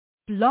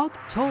Blog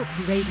Talk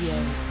Radio.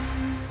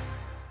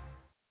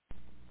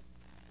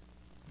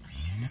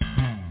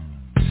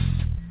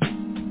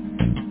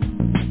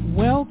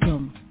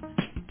 Welcome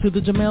to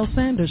the Jamelle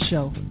Sanders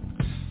Show,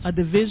 a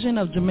division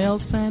of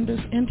Jamelle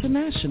Sanders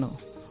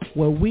International,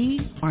 where we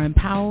are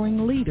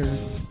empowering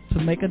leaders to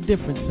make a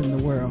difference in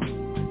the world.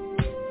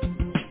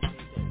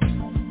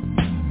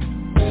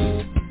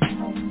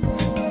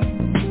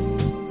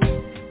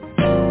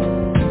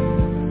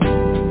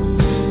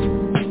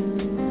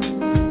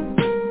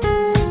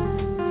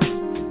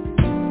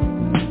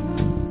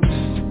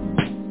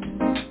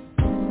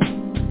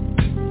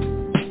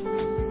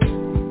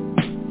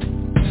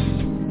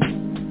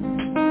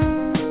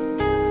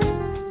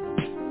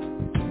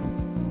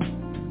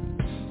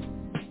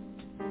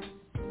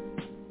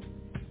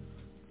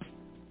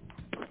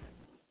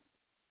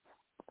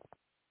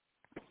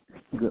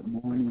 Good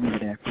morning,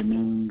 good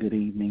afternoon, good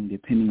evening,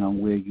 depending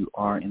on where you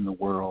are in the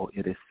world.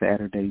 It is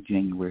Saturday,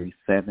 January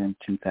 7th,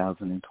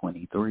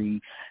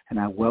 2023, and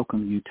I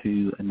welcome you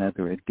to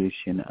another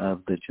edition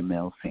of the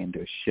Jamelle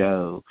Sanders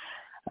Show.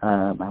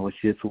 I was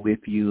just with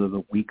you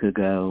a week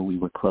ago. We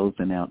were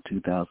closing out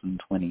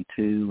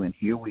 2022, and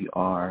here we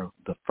are,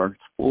 the first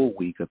full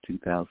week of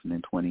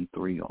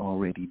 2023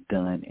 already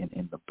done and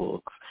in the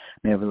books.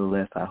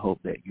 Nevertheless, I hope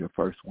that your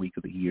first week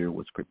of the year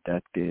was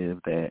productive,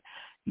 that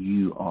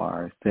you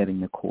are setting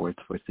the course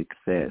for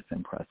success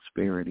and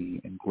prosperity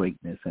and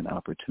greatness and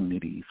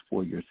opportunities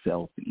for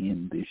yourself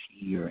in this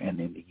year and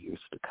in the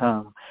years to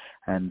come,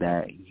 and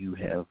that you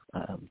have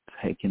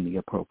taken the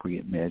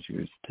appropriate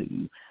measures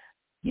to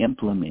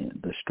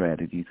implement the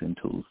strategies and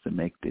tools to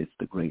make this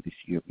the greatest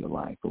year of your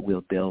life. But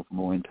we'll delve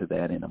more into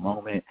that in a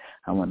moment.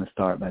 I want to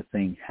start by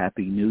saying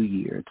Happy New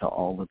Year to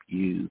all of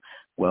you.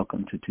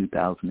 Welcome to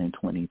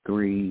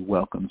 2023.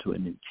 Welcome to a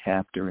new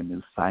chapter, a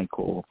new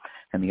cycle,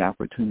 and the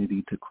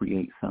opportunity to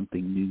create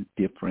something new,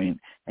 different,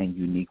 and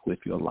unique with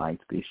your life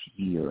this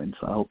year. And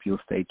so I hope you'll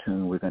stay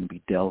tuned. We're going to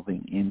be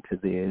delving into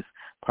this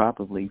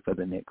probably for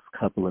the next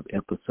couple of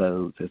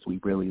episodes as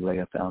we really lay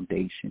a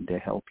foundation to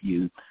help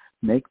you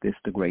make this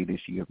the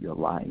greatest year of your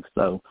life.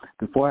 So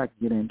before I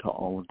get into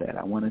all of that,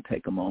 I want to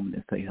take a moment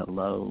and say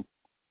hello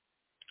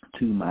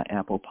to my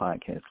Apple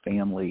Podcast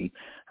family.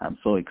 I'm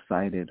so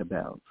excited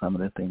about some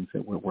of the things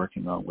that we're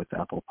working on with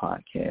Apple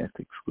Podcast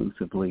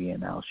exclusively,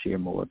 and I'll share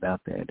more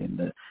about that in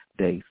the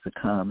days to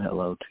come.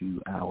 Hello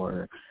to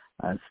our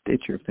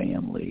Stitcher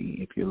family.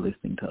 If you're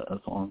listening to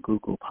us on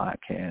Google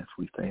Podcasts,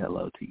 we say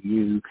hello to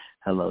you.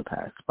 Hello to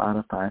our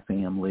Spotify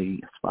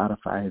family.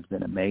 Spotify has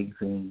been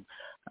amazing.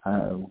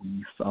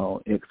 We saw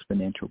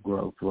exponential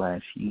growth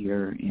last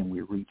year, and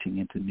we're reaching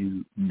into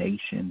new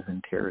nations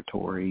and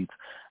territories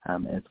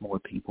as more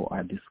people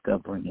are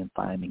discovering and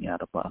finding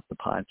out about the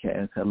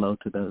podcast. Hello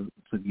to those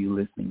of you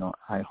listening on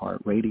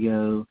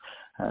iHeartRadio,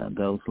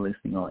 those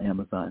listening on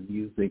Amazon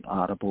Music,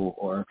 Audible,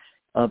 or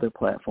other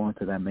platforms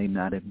that I may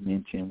not have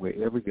mentioned.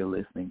 Wherever you're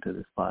listening to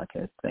this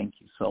podcast, thank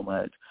you so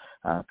much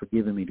for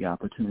giving me the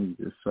opportunity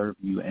to serve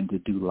you and to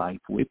do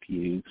life with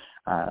you.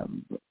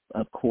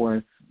 Of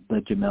course,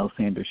 the Jamelle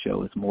Sanders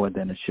Show is more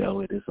than a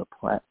show. It is a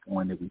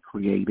platform that we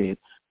created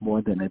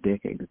more than a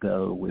decade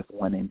ago with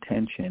one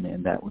intention,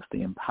 and that was to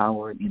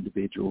empower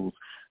individuals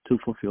to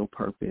fulfill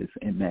purpose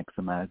and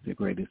maximize their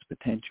greatest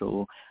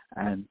potential.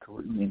 And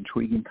through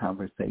intriguing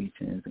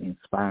conversations,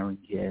 inspiring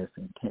guests,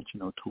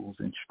 intentional tools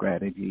and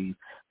strategies,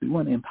 we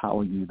want to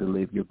empower you to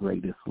live your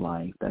greatest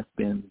life. That's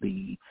been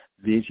the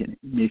vision,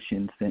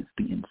 mission since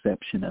the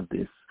inception of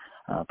this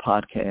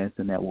podcast,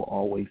 and that will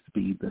always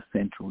be the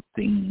central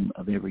theme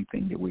of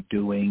everything that we're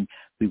doing.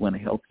 We want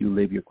to help you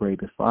live your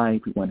greatest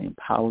life. We want to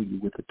empower you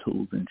with the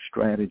tools and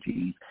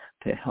strategies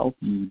to help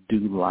you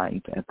do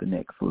life at the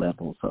next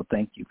level. So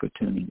thank you for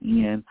tuning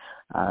in.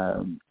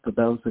 For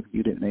those of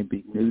you that may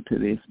be new to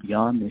this,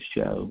 beyond this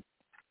show,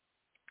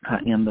 I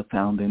am the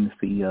founder and the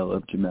CEO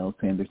of Jamelle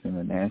Sanders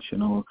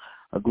International,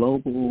 a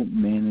global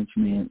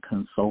management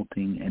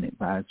consulting and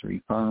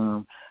advisory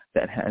firm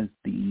that has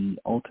the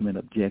ultimate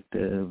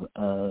objective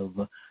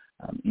of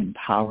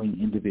empowering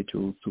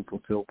individuals to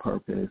fulfill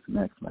purpose,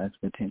 maximize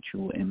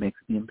potential, and make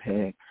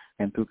impact.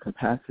 And through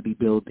capacity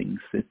building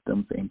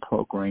systems and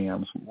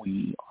programs,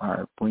 we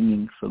are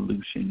bringing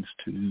solutions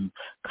to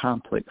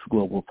complex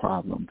global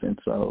problems. And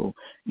so,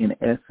 in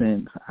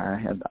essence, I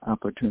have the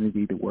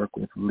opportunity to work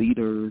with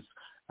leaders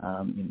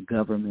in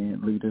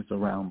government, leaders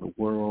around the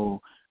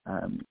world,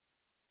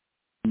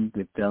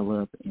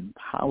 develop,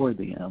 empower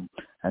them,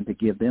 and to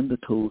give them the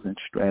tools and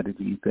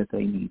strategies that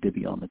they need to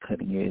be on the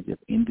cutting edge of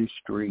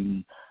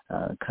industry,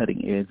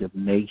 cutting edge of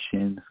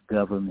nations,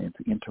 governments,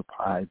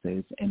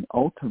 enterprises, and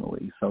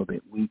ultimately so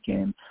that we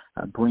can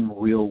bring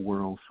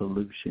real-world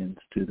solutions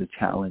to the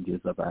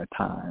challenges of our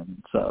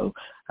time. So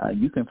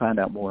you can find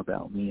out more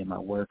about me and my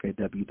work at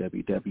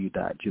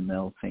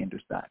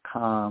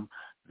www.jamellesanders.com.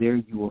 There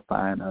you will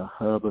find a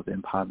hub of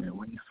empowerment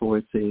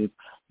resources.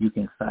 You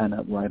can sign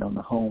up right on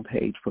the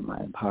homepage for my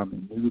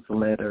empowerment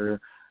newsletter.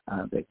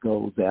 that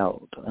goes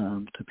out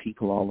to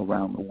people all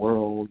around the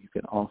world. You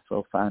can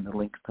also find the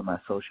links to my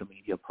social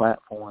media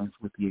platforms,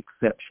 with the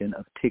exception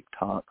of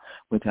TikTok,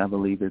 which I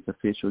believe is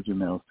official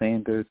Jamelle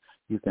Sanders.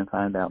 You can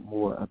find out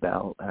more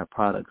about our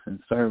products and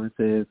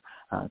services,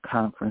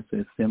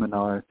 conferences,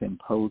 seminars,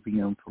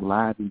 symposiums,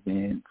 live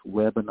events,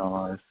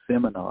 webinars,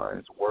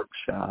 seminars,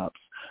 workshops,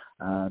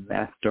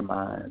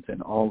 masterminds,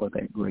 and all of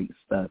that great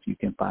stuff you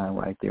can find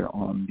right there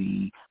on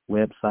the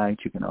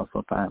website. You can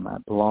also find my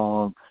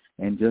blog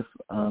and just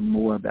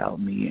more about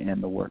me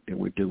and the work that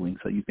we're doing.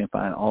 So you can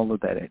find all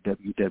of that at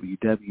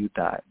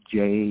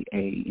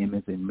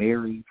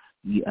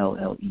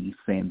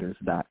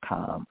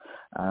www.jamellesanders.com.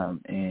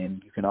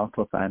 And you can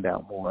also find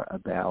out more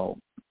about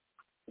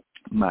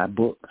my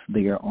books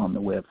there on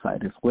the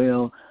website as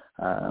well.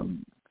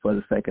 For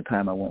the sake of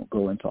time, I won't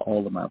go into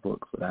all of my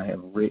books, but I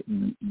have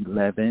written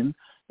 11,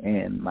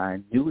 and my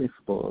newest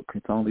book,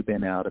 it's only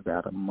been out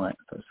about a month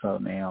or so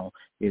now,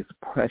 is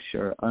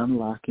Pressure: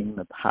 Unlocking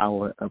the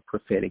Power of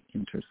Prophetic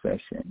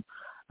Intercession.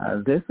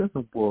 This is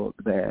a book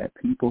that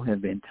people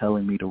have been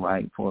telling me to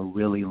write for a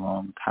really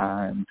long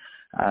time,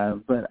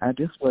 but I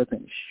just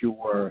wasn't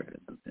sure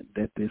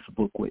that this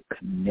book would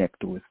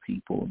connect with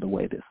people the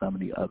way that some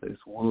of the others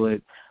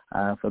would.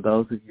 For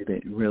those of you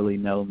that really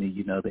know me,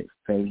 you know that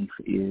faith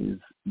is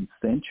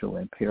essential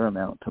and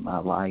paramount to my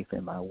life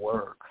and my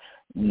work.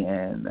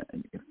 And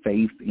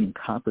faith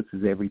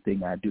encompasses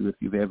everything I do. If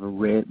you've ever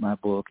read my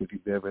book, if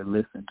you've ever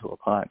listened to a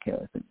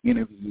podcast, an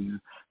interview,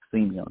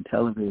 seen me on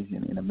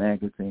television, in a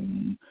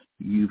magazine,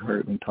 you've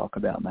heard me talk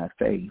about my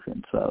faith.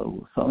 And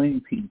so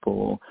many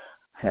people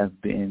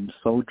have been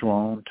so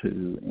drawn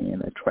to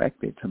and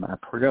attracted to my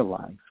prayer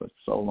life for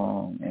so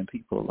long. And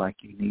people are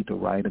like, you need to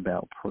write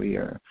about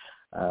prayer.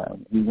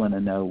 We want to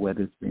know what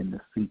has been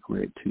the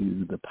secret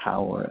to the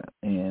power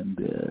and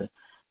the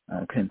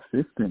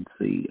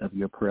consistency of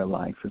your prayer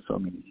life for so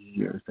many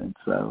years. And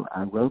so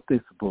I wrote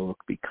this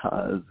book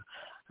because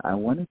I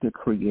wanted to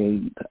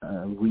create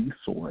a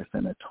resource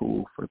and a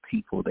tool for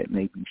people that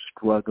may be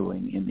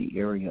struggling in the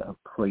area of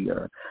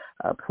prayer.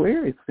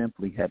 Prayer is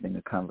simply having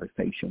a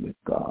conversation with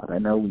God. I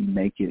know we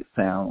make it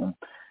sound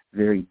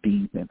very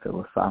deep and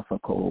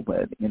philosophical,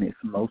 but in its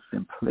most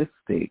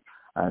simplistic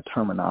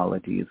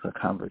terminology, is a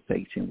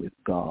conversation with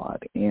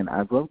God. And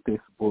I wrote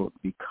this book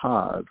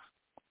because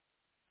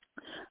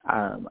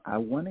I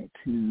wanted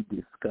to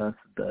discuss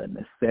the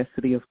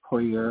necessity of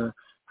prayer.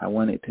 I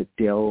wanted to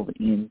delve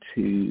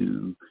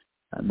into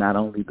not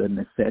only the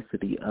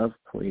necessity of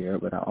prayer,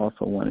 but I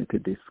also wanted to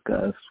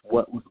discuss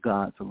what was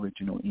God's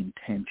original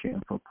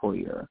intention for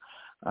prayer.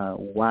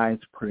 Why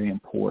is prayer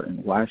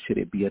important? Why should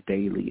it be a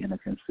daily and a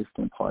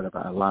consistent part of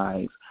our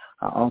lives?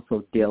 I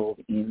also delve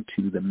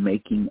into the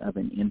making of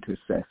an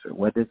intercessor.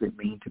 What does it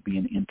mean to be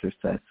an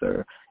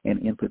intercessor,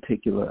 and in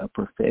particular a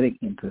prophetic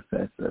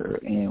intercessor,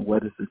 and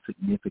what is the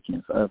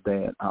significance of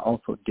that? I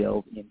also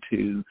delve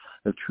into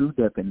the true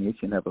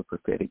definition of a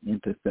prophetic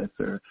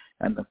intercessor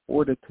and the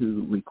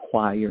fortitude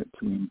required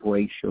to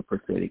embrace your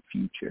prophetic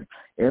future.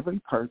 Every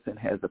person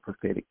has a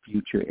prophetic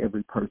future.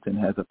 Every person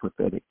has a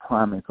prophetic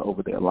promise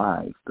over their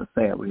lives. The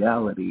sad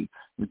reality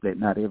is that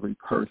not every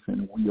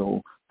person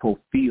will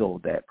fulfill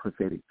that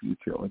prophetic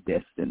future or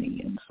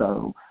destiny. And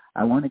so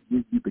I want to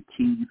give you the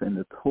keys and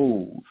the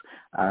tools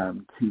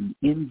to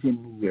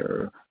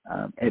engineer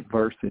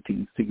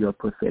adversities to your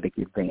prophetic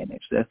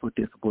advantage. That's what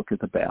this book is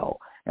about.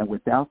 And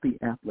without the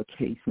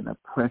application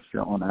of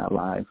pressure on our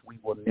lives, we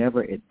will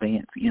never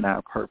advance in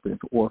our purpose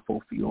or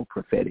fulfill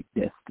prophetic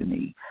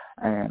destiny.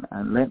 And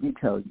let me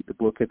tell you, the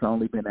book has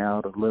only been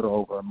out a little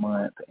over a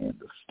month, and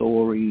the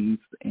stories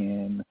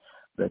and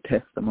the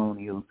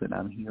testimonials that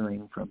I'm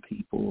hearing from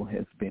people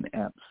has been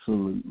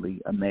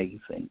absolutely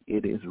amazing.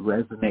 It is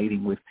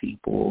resonating with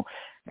people,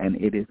 and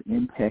it is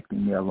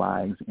impacting their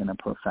lives in a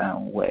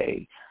profound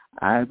way.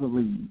 I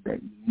believe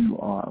that you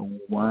are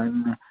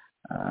one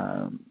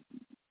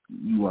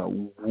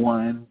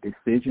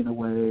decision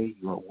away,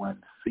 you are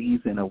one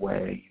season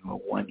away, you are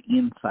one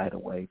insight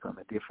away from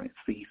a different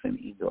season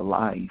in your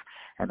life.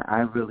 And I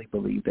really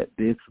believe that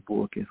this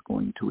book is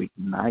going to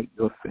ignite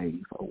your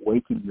faith,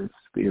 awaken your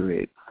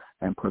spirit,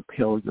 and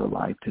propel your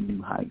life to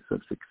new heights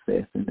of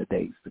success in the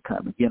days to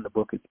come. Again, the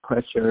book is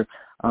Pressure: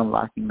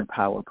 Unlocking the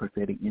Power of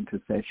Prophetic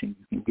Intercession.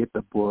 You can get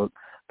the book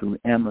through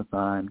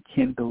Amazon,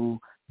 Kindle,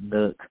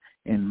 Nook,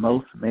 and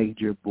most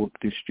major book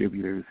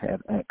distributors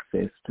have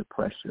access to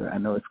Pressure. I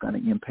know it's going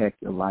to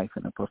impact your life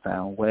in a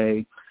profound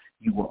way.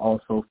 You will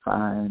also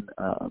find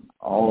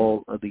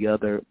all of the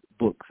other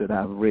books that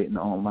I've written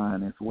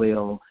online as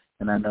well,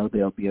 and I know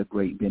there'll be a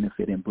great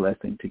benefit and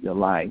blessing to your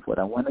life. What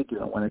I want to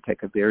do, I want to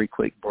take a very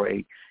quick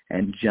break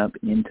and jump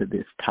into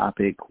this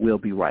topic. We'll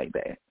be right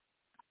back.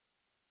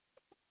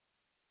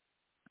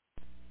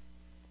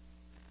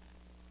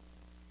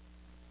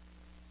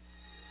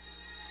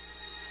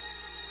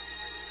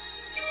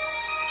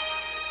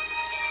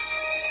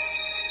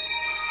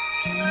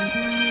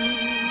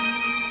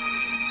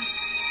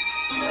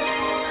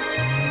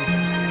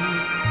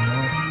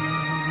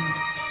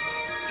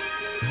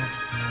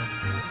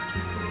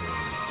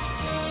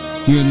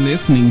 You're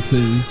listening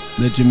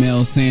to The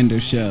Jamelle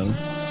Sanders Show,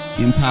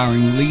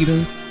 empowering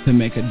leaders to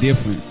make a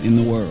difference in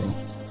the world.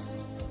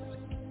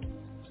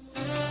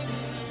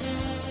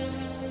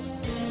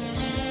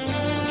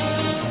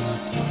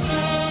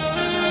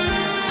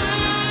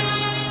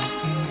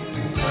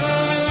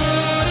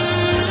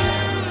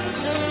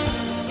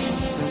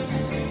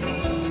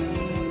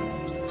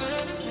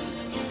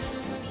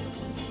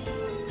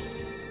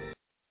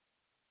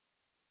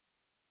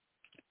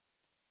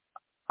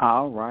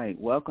 All right,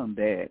 welcome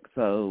back.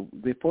 So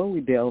before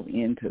we delve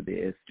into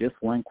this, just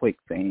one quick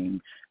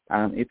thing.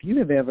 If you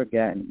have ever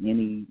gotten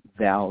any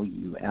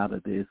value out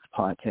of this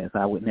podcast,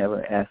 I would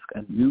never ask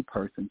a new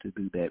person to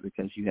do that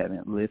because you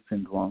haven't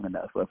listened long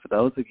enough. But for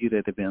those of you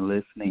that have been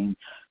listening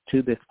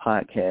to this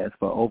podcast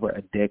for over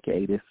a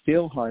decade, it's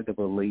still hard to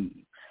believe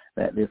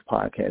that this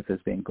podcast has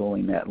been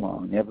going that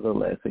long.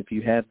 Nevertheless, if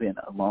you have been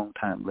a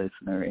long-time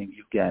listener and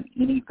you've got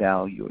any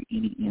value or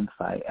any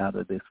insight out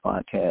of this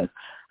podcast,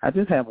 I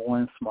just have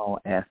one small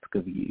ask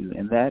of you,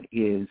 and that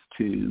is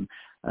to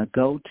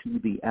go to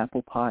the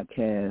Apple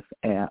Podcast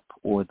app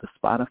or the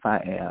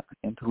Spotify app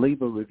and to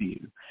leave a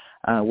review.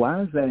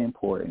 Why is that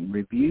important?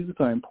 Reviews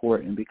are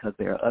important because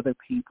there are other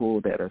people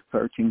that are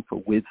searching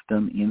for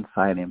wisdom,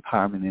 insight,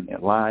 empowerment in their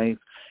lives.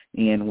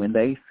 And when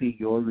they see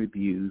your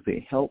reviews,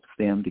 it helps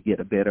them to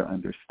get a better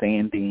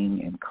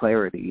understanding and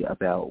clarity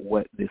about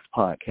what this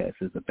podcast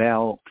is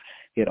about.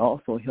 It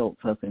also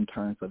helps us in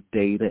terms of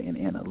data and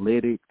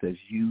analytics. As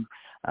you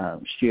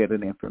share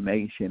that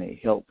information, it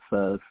helps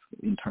us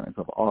in terms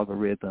of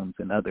algorithms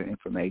and other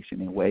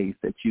information in ways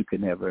that you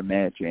could never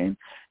imagine.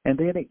 And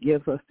then it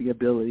gives us the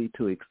ability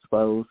to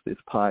expose this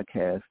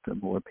podcast to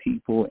more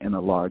people and a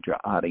larger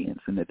audience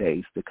in the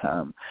days to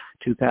come.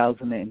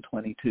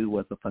 2022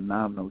 was a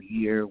phenomenal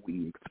year.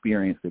 We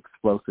experienced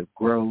explosive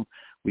growth.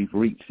 We've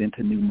reached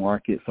into new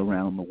markets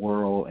around the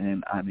world,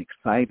 and I'm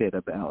excited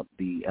about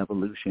the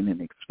evolution and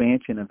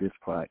expansion of this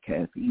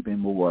podcast even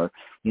more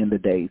in the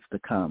days to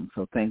come.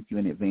 So thank you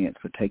in advance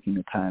for taking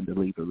the time to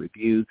leave a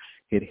review.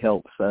 It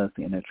helps us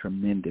in a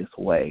tremendous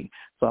way.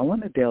 So I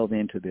want to delve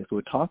into this.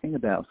 We're talking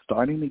about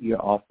starting the year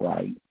off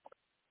right,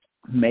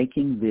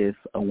 making this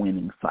a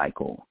winning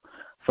cycle.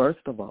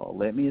 First of all,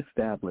 let me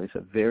establish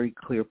a very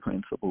clear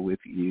principle with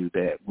you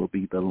that will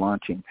be the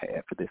launching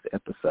pad for this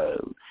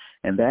episode,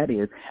 and that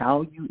is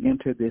how you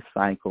enter this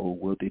cycle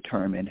will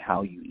determine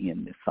how you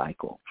end this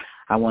cycle.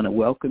 I want to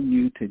welcome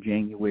you to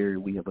January.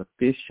 We have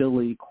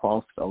officially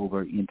crossed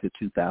over into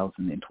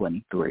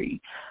 2023.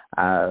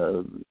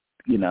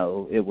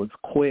 It was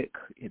quick.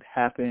 It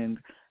happened.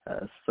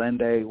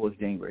 Sunday was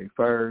January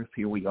 1st.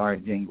 Here we are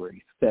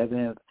January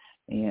 7th.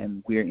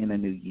 And we're in a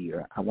new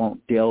year. I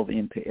won't delve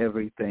into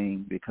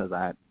everything because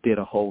I did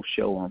a whole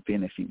show on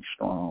finishing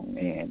strong,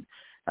 and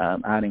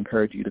I'd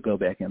encourage you to go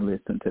back and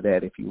listen to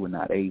that if you were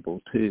not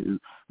able to.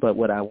 But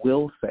what I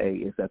will say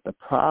is that the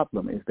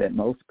problem is that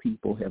most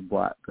people have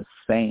brought the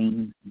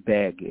same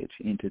baggage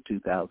into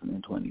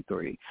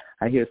 2023.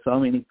 I hear so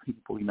many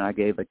people, I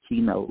gave a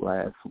keynote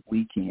last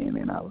weekend,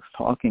 and I was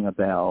talking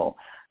about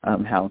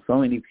how so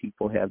many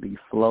people have these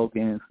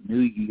slogans,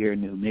 New Year,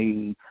 New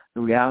Me. The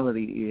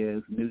reality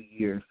is New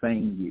Year,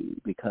 same you,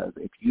 because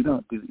if you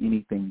don't do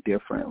anything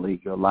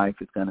differently, your life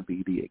is going to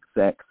be the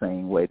exact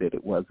same way that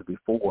it was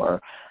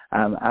before.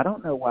 I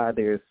don't know why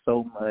there's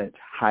so much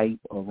hype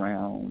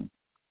around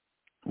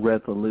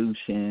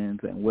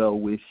resolutions and well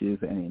wishes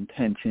and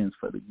intentions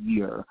for the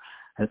year.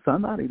 As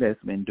somebody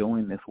that's been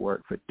doing this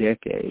work for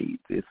decades,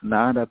 it's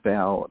not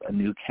about a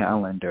new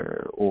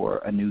calendar or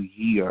a new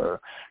year.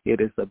 It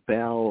is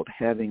about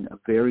having a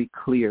very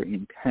clear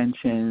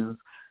intentions,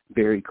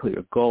 very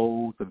clear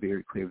goals, a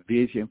very clear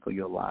vision for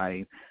your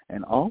life,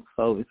 and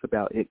also it's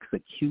about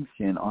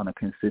execution on a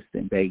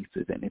consistent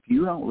basis. And if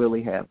you don't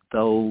really have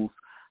those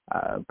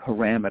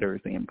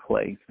parameters in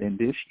place, then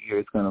this year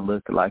is going to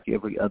look like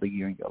every other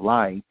year in your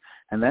life.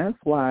 And that's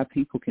why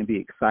people can be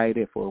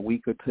excited for a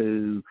week or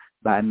two.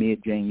 By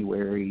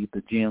mid-January,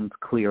 the gyms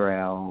clear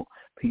out,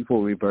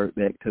 people revert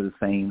back to the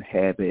same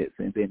habits,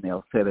 and then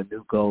they'll set a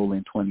new goal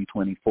in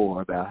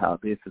 2024 about how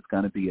this is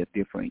going to be a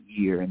different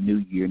year,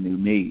 new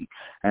me.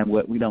 And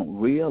what we don't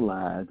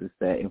realize is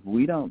that if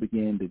we don't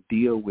begin to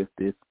deal with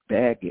this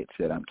baggage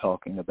that I'm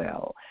talking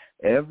about,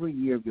 every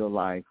year of your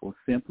life will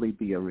simply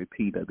be a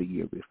repeat of the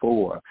year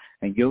before.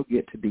 And you'll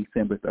get to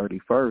December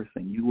 31st,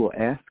 and you will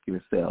ask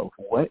yourself,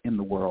 what in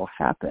the world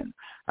happened?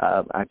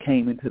 I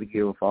came into the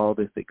year with all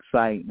this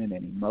excitement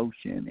and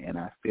emotion, and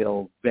I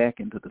fell back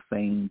into the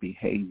same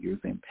behaviors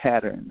and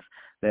patterns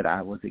that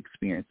I was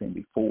experiencing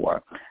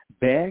before.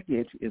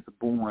 Baggage is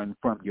born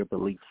from your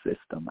belief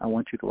system. I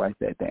want you to write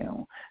that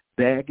down.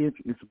 Baggage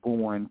is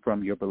born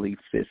from your belief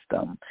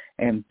system.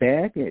 And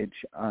baggage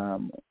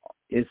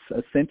is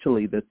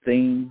essentially the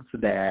things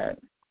that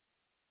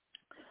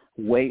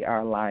weigh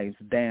our lives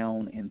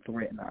down and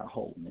threaten our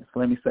wholeness.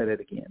 Let me say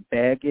that again.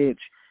 Baggage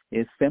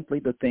is simply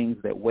the things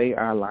that weigh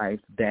our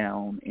lives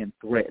down and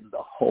threaten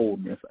the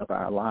wholeness of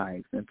our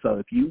lives. And so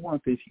if you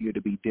want this year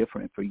to be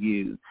different for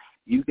you,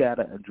 you got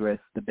to address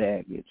the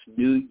baggage.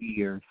 New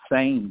year,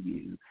 same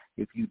you.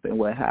 if you think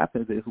what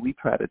happens is we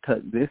try to tuck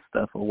this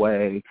stuff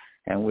away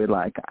and we're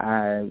like,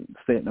 I'm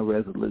setting a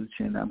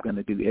resolution, I'm going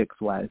to do X,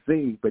 Y,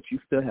 Z, but you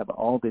still have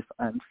all this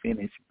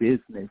unfinished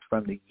business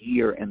from the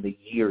year and the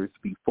years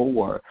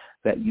before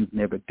that you've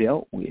never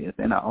dealt with.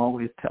 And I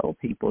always tell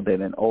people that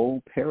an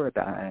old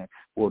paradigm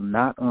will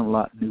not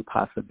unlock new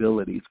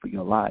possibilities for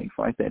your life.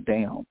 Write that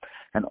down.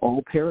 An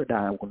old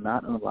paradigm will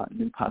not unlock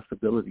new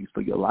possibilities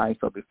for your life.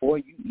 So before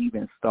you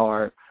even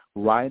start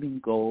writing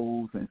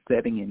goals and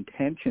setting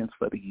intentions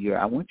for the year,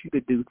 I want you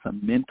to do some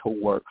mental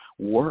work.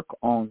 Work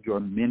on your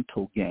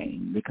mental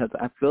game, because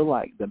I feel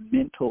like the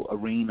mental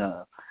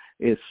arena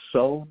is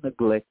so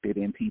neglected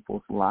in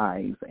people's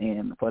lives.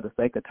 And for the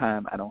sake of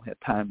time, I don't have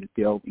time to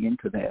delve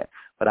into that.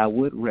 But I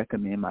would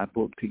recommend my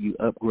book to you,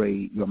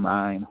 Upgrade Your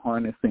Mind,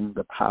 Harnessing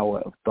the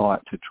Power of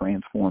Thought to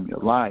Transform Your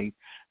Life.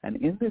 And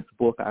in this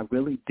book, I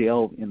really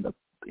delve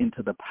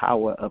into the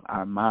power of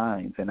our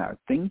minds and our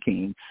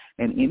thinking.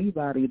 And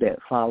anybody that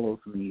follows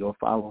me or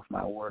follows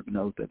my work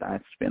knows that I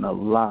spend a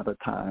lot of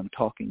time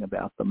talking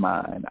about the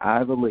mind.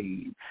 I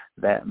believe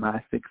that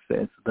my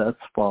success thus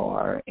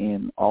far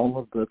in all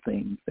of the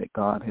things that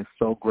God has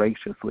so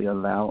graciously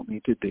allowed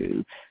me to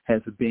do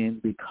has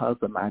been because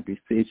of my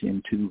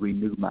decision to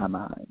renew my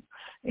mind.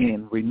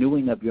 And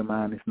renewing of your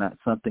mind is not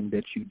something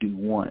that you do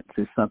once.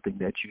 It's something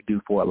that you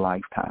do for a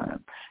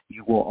lifetime.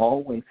 You will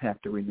always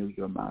have to renew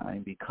your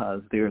mind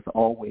because there's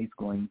always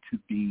going to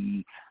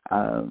be,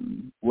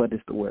 what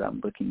is the word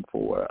I'm looking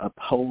for,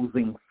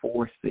 opposing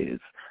forces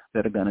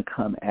that are going to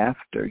come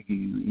after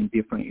you in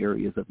different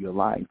areas of your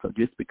life. So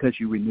just because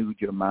you renewed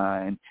your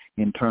mind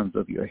in terms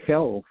of your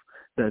health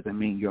doesn't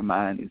mean your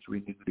mind is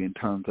renewed in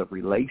terms of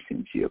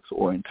relationships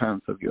or in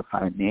terms of your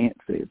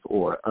finances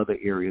or other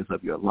areas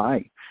of your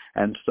life.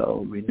 And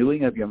so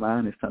renewing of your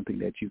mind is something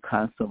that you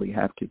constantly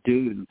have to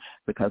do,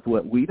 because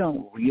what we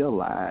don't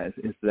realize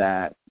is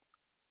that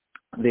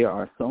there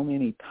are so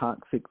many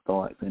toxic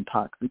thoughts and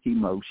toxic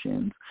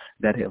emotions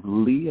that have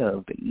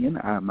lived in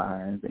our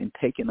minds and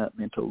taken up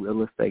mental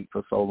real estate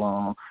for so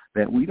long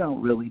that we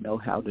don't really know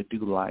how to do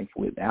life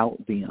without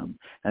them.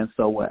 And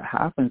so what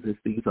happens is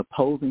these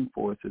opposing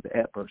forces,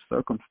 adverse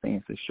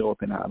circumstances show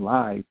up in our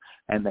lives,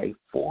 and they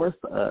force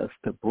us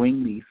to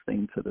bring these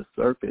things to the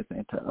surface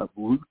and to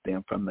uproot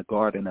them from the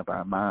garden of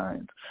our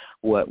minds.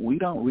 What we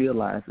don't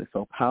realize is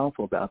so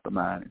powerful about the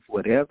mind is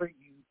whatever you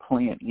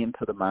plant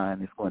into the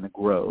mind is going to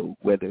grow,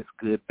 whether it's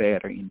good,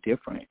 bad, or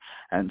indifferent.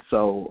 And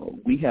so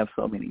we have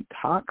so many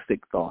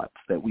toxic thoughts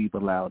that we've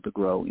allowed to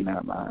grow in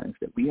our minds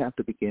that we have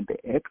to begin to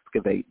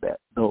excavate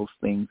those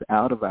things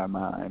out of our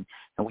mind,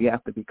 and we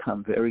have to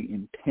become very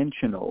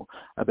intentional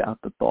about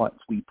the thoughts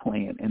we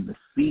plant and the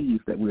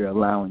seeds that we're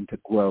allowing to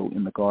grow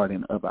in the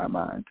garden of our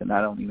minds. And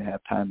I don't even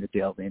have time to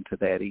delve into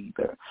that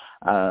either.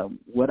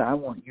 What I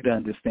want you to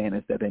understand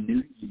is that a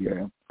new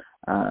year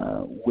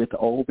with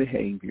old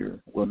behavior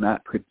will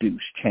not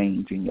produce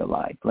change in your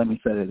life. Let me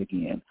say that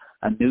again.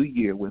 A new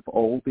year with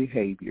old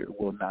behavior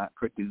will not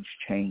produce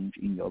change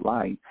in your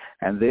life.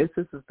 And this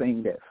is the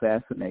thing that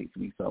fascinates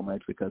me so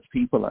much, because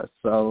people are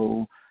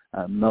so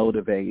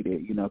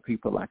motivated. You know,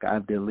 people like,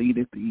 I've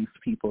deleted these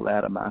people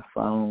out of my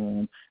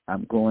phone.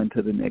 I'm going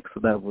to the next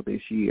level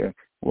this year.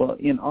 Well,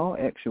 in all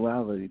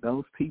actuality,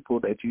 those people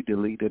that you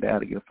deleted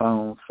out of your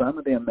phone, some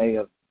of them may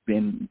have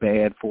been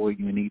bad for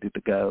you and needed to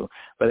go.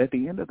 But at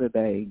the end of the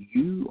day,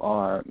 you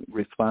are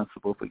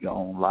responsible for your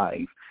own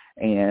life.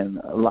 And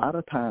a lot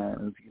of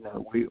times, you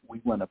know, we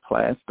want to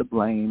plaster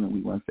blame, and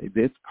we want to say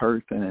this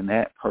person and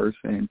that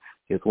person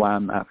is why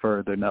I'm not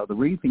further. No, the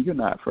reason you're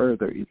not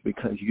further is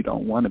because you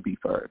don't want to be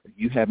further.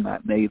 You have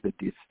not made the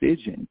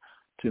decision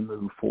to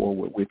move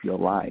forward with your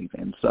life.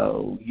 And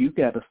so you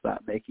got to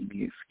stop making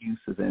the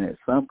excuses. And at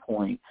some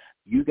point,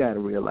 you got to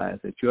realize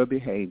that your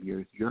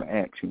behaviors, your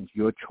actions,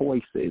 your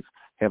choices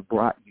have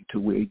brought you to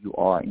where you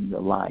are in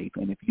your life.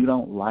 And if you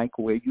don't like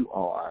where you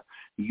are,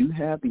 you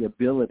have the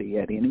ability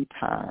at any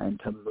time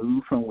to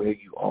move from where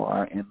you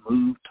are and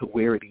move to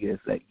where it is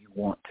that you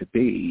want to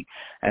be.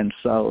 And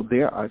so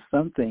there are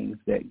some things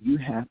that you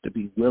have to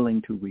be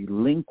willing to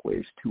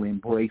relinquish to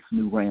embrace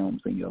new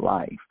realms in your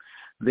life.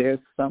 There's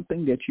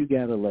something that you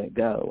got to let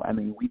go. I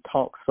mean, we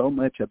talk so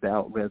much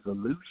about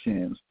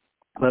resolutions,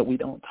 but we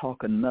don't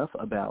talk enough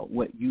about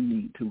what you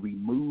need to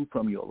remove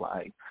from your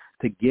life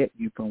to get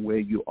you from where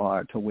you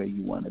are to where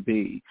you want to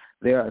be.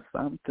 There are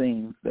some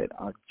things that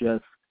are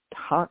just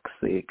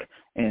toxic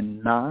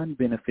and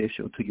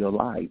non-beneficial to your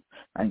life,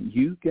 and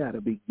you got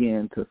to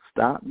begin to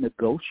stop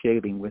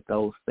negotiating with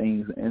those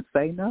things and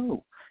say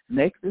no.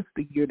 Make this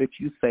the year that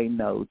you say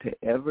no to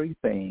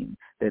everything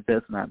that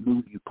does not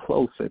move you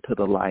closer to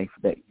the life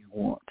that you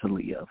want to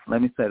live.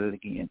 Let me say that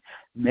again.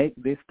 Make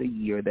this the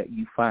year that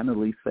you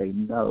finally say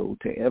no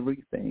to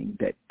everything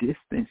that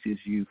distances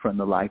you from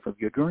the life of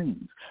your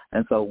dreams.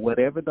 And so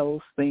whatever those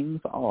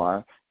things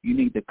are, you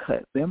need to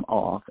cut them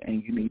off,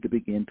 and you need to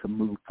begin to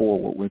move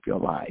forward with your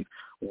life.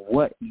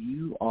 What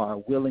you are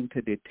willing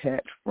to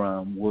detach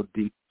from will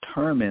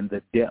determine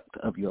the depth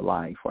of your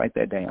life. Write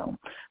that down.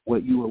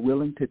 What you are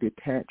willing to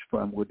detach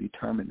from will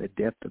determine the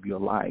depth of your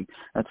life.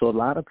 And so a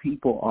lot of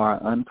people are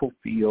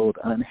unfulfilled,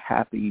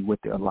 unhappy with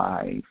their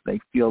lives. They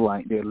feel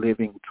like they're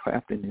living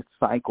trapped in this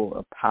cycle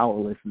of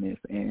powerlessness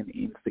and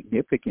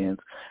insignificance.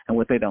 And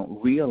what they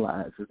don't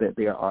realize is that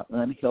there are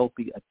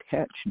unhealthy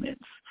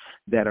attachments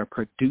that are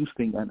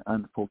producing an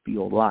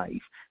unfulfilled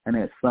life. And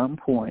at some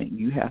point,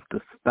 you have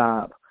to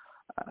stop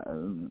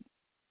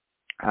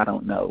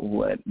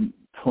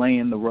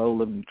playing the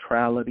role of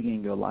neutrality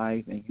in your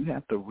life, and you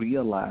have to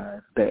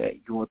realize that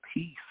your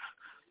peace,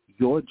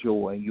 your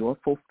joy, your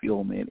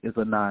fulfillment is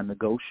a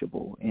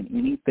non-negotiable, and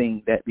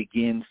anything that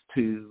begins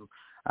to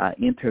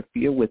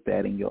interfere with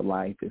that in your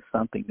life is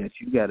something that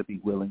you got to be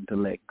willing to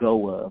let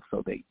go of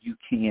so that you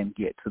can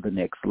get to the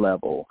next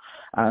level.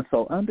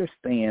 So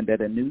understand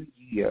that a new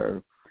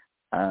year,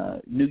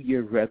 New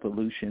Year's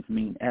resolutions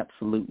mean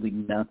absolutely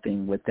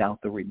nothing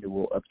without the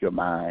renewal of your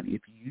mind.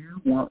 If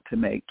you want to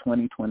make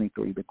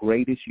 2023 the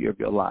greatest year of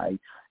your life,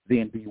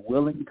 then be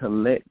willing to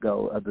let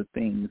go of the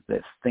things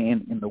that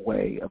stand in the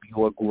way of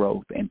your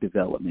growth and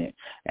development.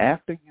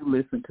 After you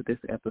listen to this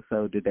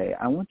episode today,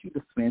 I want you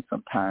to spend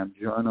some time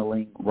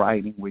journaling,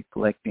 writing,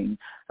 reflecting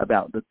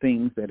about the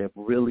things that have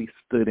really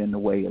stood in the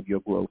way of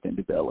your growth and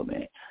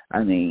development.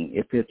 I mean,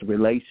 if it's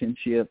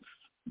relationships,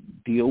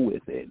 deal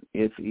with it.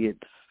 If it's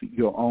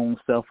your own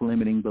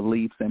self-limiting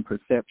beliefs and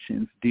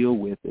perceptions, deal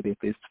with it. If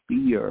it's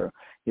fear,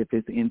 if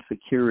it's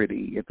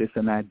insecurity, if it's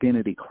an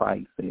identity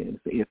crisis,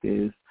 if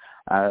it's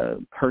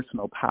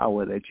personal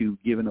power that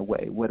you've given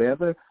away,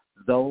 whatever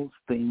those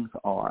things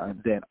are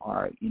that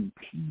are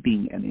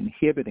impeding and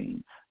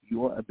inhibiting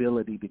your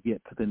ability to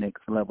get to the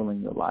next level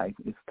in your life,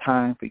 it's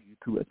time for you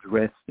to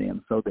address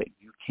them so that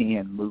you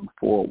can move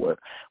forward.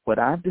 What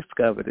I've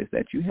discovered is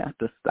that you have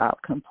to stop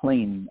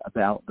complaining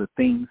about the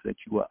things that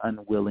you are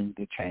unwilling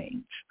to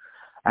change.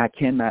 I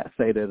cannot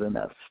say that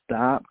enough.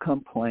 Stop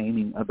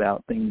complaining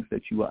about things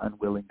that you are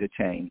unwilling to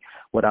change.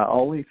 What I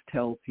always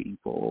tell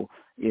people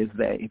is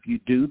that if you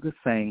do the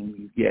same,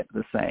 you get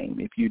the same.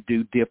 If you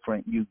do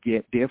different, you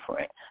get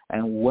different.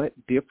 And what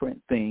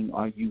different thing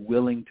are you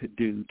willing to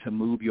do to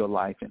move your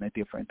life in a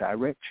different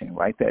direction?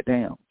 Write that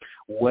down.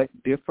 What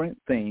different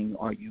thing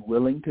are you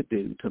willing to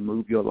do to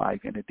move your life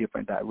in a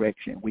different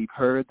direction? We've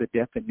heard the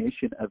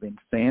definition of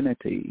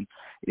insanity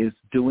is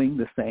doing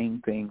the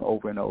same thing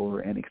over and over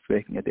and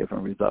expecting a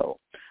different result.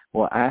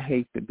 Well, I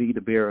hate to be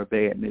the bearer of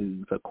bad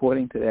news.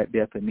 According to that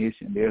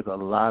definition, there's a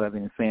lot of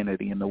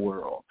insanity in the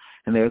world.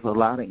 And there's a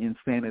lot of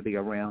insanity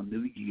around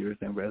New Year's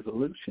and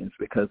resolutions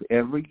because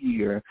every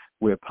year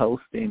we're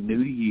posting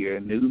New Year,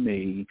 new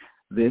me.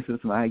 This is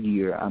my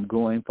year. I'm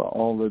going for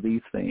all of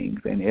these things.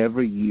 And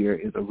every year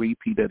is a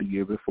repeat of the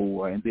year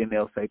before. And then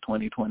they'll say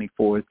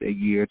 2024 is their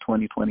year,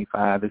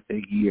 2025 is their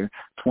year,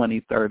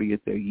 2030 is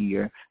their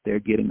year. They're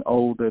getting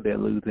older, they're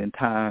losing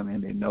time,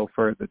 and they're no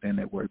further than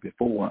they were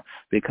before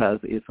because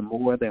it's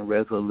more than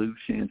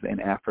resolutions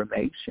and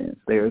affirmations.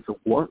 There's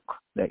work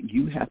that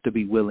you have to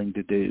be willing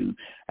to do,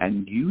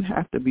 and you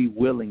have to be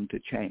willing to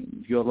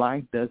change. Your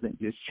life doesn't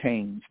just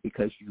change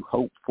because you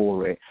hope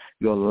for it.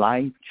 Your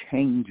life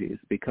changes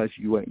because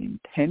you are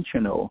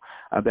intentional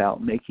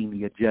about making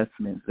the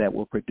adjustments that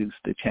will produce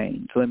the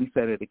change. So let me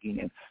say that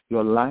again.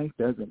 Your life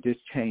doesn't just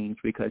change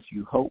because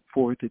you hope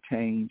for it to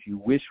change, you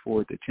wish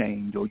for it to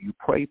change, or you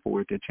pray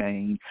for it to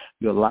change.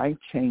 Your life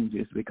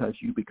changes because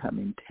you become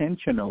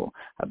intentional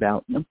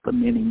about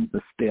implementing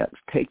the steps,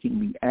 taking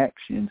the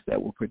actions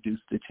that will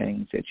produce the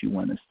change that you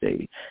want to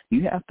see.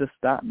 You have to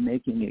stop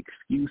making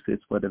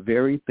excuses for the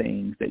very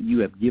things that you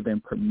have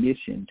given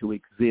permission to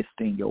exist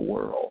in your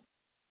world.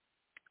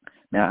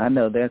 Now, I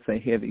know that's a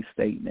heavy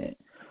statement,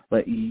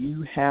 but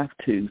you have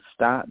to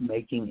stop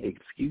making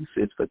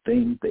excuses for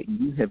things that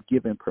you have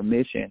given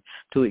permission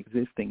to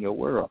exist in your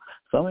world.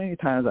 So many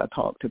times I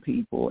talk to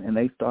people and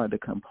they start to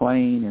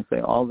complain and say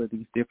all of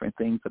these different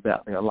things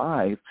about their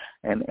lives.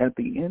 And at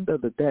the end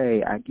of the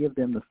day, I give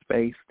them the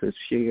space to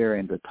share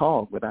and to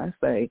talk. But I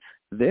say,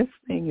 this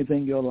thing is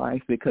in your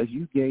life because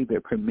you gave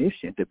it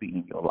permission to be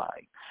in your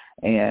life.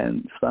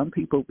 And some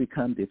people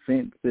become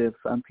defensive.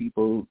 Some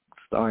people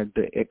start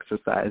to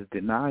exercise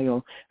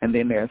denial. And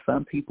then there are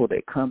some people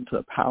that come to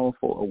a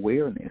powerful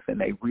awareness and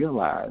they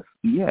realize,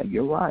 yeah,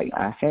 you're right.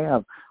 I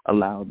have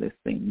allowed this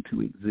thing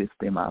to exist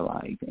in my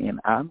life, and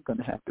I'm going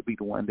to have to be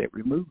the one that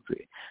removes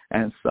it.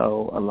 And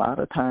so a lot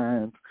of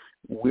times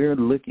we're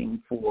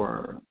looking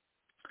for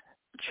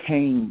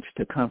change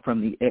to come from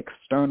the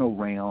external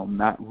realm,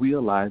 not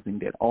realizing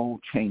that all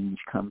change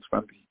comes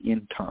from the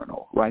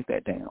internal. Write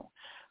that down.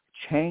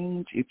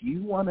 Change, if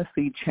you want to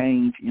see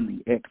change in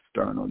the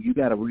external, you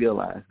got to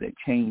realize that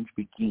change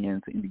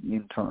begins in the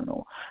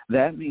internal.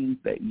 That means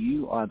that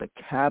you are the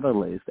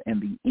catalyst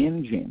and the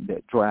engine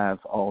that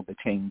drives all the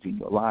change in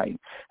your life.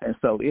 And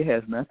so it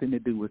has nothing to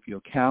do with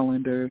your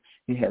calendar.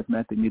 It has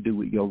nothing to do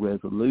with your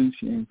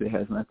resolutions. It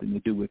has nothing to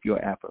do with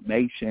your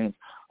affirmations.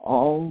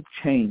 All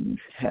change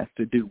has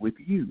to do with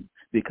you,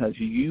 because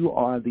you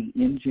are the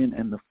engine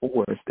and the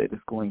force that is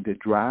going to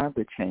drive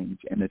the change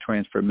and the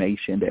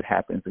transformation that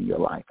happens in your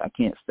life. I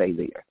can't stay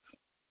there.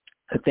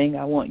 The thing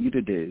I want you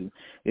to do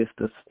is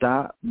to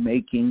stop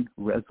making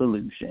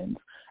resolutions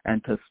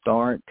and to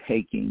start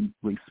taking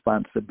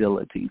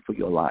responsibility for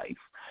your life.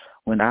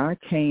 When I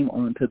came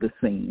onto the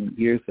scene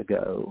years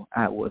ago,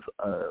 I was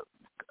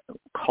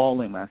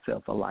calling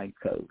myself a life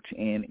coach,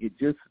 and it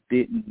just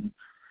didn't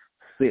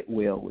sit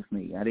well with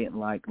me. I didn't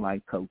like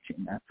life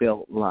coaching. I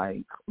felt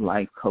like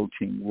life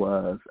coaching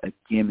was a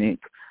gimmick.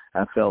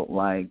 I felt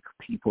like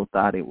people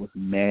thought it was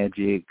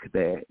magic,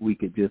 that we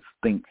could just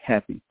think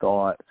happy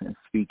thoughts and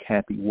speak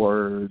happy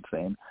words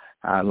and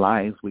our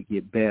lives would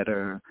get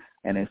better.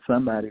 And as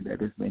somebody that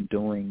has been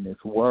doing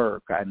this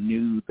work, I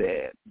knew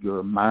that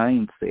your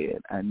mindset,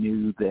 I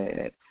knew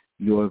that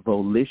your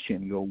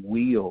volition, your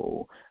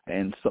will,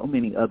 and so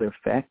many other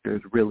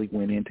factors really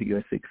went into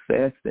your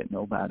success that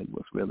nobody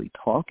was really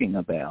talking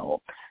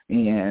about.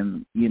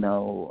 And, you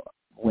know,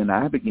 when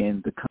I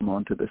began to come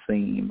onto the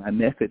scene, my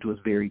message was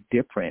very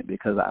different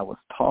because I was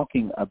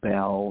talking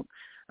about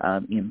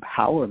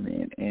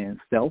empowerment and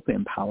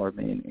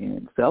self-empowerment,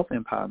 and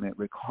self-empowerment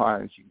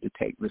requires you to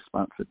take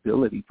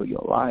responsibility for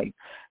your life.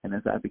 And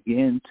as I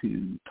began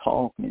to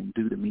talk and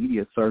do the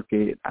media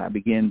circuit, I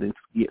began to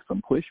get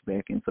some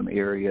pushback in some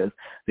areas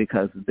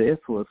because this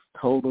was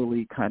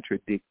totally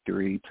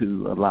contradictory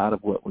to a lot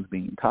of what was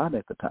being taught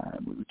at the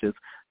time. We would just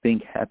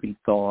think happy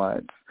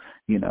thoughts,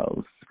 you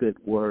know, good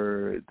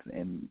words,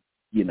 and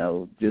you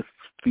know, just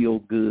feel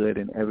good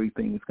and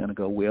everything is going to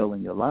go well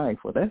in your life.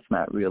 Well, that's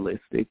not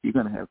realistic. You're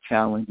going to have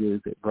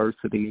challenges,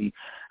 adversity.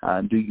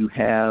 Do you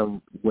have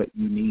what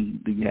you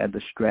need? Do you have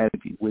the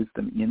strategy,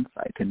 wisdom,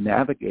 insight to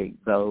navigate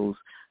those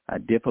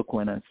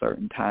difficult and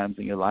uncertain times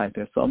in your life?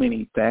 There's so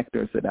many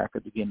factors that I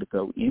could begin to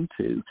go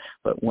into,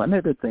 but one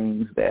of the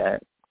things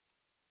that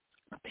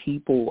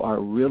people are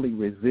really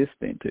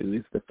resistant to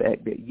is the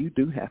fact that you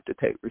do have to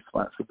take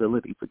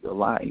responsibility for your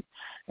life.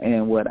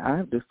 And what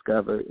I've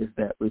discovered is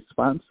that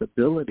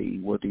responsibility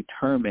will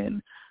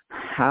determine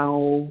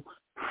how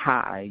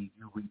high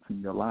you reach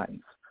in your life.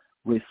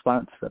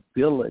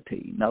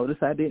 Responsibility. Notice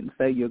I didn't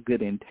say your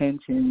good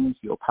intentions,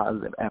 your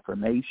positive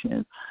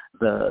affirmations.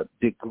 The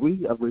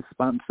degree of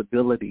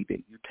responsibility that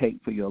you take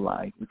for your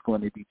life is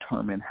going to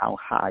determine how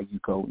high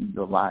you go in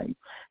your life.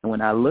 And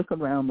when I look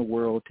around the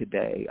world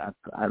today,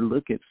 I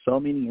look at so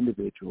many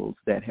individuals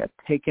that have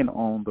taken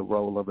on the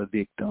role of a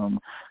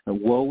victim, a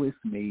woe is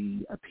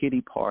me, a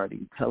pity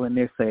party, telling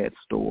their sad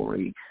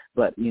story,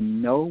 but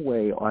in no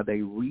way are they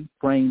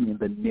reframing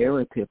the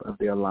narrative of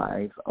their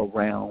lives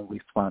around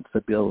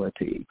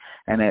responsibility.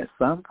 And at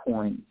some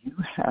point, you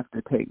have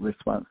to take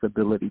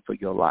responsibility for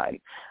your life.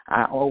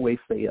 I always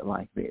say it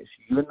like this: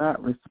 you're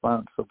not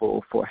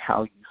responsible for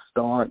how you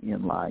start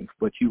in life,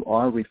 but you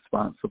are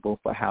responsible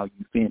for how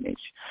you finish.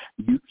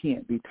 You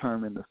can't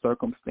determine the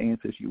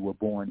circumstances you were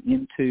born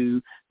into.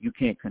 You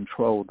can't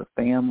control the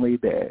family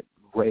that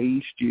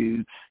raised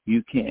you.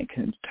 You can't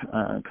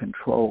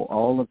control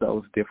all of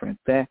those different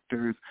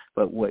factors,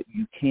 but what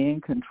you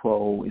can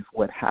control is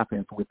what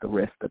happens with the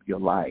rest of your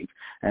life.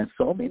 And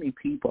so many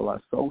people are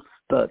so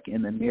stuck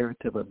in the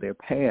narrative of their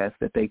past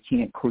that they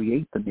can't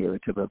create the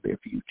narrative of their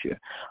future.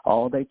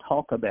 All they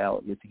talk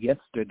about is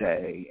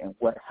yesterday and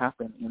what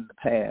happened in the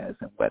past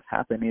and what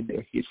happened in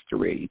their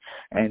history,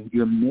 and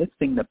you're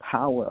missing the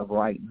power of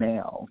right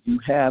now. You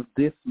have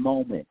this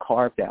moment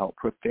carved out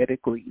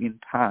prophetically in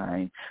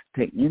time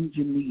to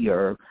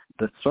engineer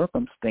the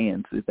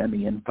circumstances and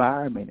the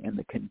environment and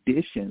the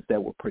conditions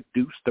that will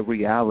produce the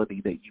reality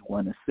that you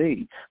want to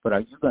see. But are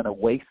you going to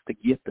waste the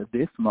gift of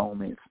this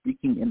moment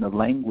speaking in the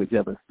language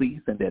of a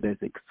season that has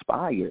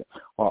expired,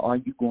 or are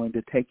you going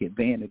to take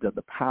advantage of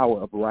the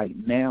power of right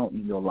now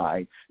in your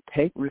life?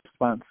 Take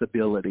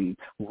responsibility.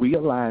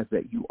 Realize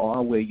that you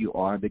are where you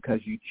are because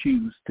you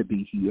choose to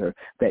be here,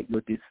 that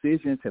your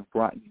decisions have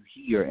brought you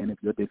here, and if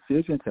your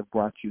decisions have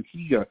brought you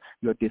here,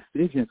 your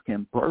decisions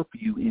can birth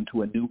you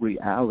into a new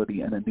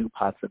reality and a new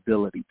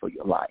possibility for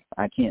your life.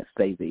 I can't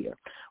stay there.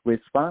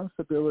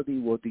 Responsibility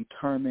will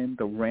determine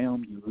the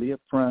realm you live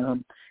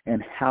from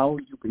and how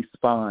you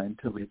respond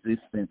to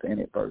resistance and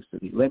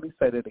adversity. Let me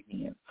say that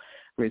again.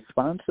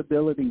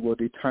 Responsibility will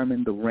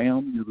determine the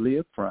realm you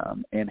live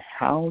from and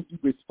how you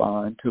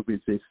respond to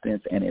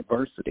resistance and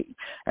adversity.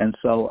 And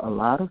so a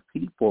lot of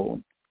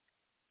people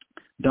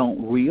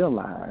don't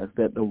realize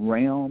that the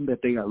realm that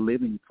they are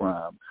living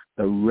from,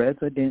 the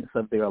residence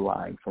of their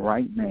life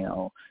right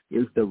now,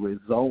 is the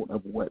result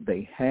of what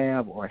they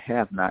have or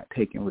have not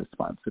taken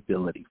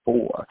responsibility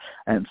for.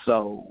 And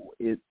so,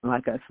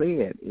 like I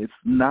said, it's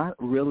not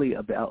really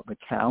about the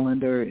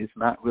calendar. It's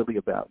not really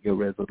about your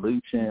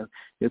resolution.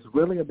 It's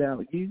really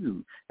about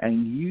you.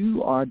 And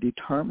you are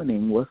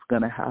determining what's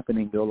going to happen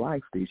in your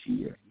life this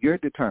year. You're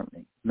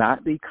determining,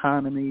 not the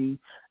economy,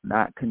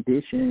 not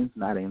conditions,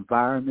 not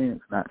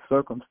environments, not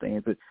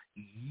circumstances.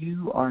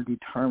 You are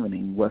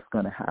determining what's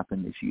going to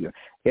happen this year.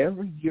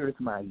 Every year is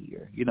my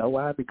year. You know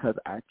why? Because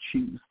I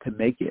choose to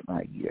make it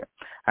my year.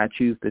 I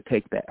choose to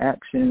take the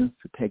actions,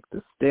 to take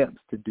the steps,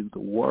 to do the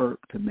work,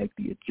 to make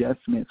the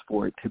adjustments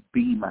for it to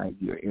be my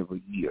year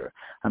every year.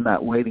 I'm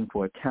not waiting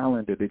for a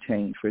calendar to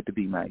change for it to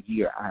be my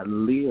year. I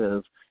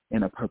live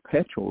in a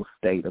perpetual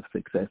state of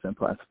success and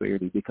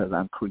prosperity because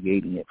I'm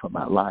creating it for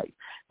my life.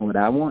 And what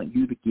I want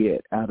you to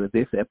get out of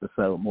this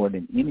episode more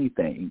than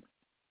anything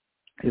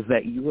is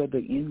that you are the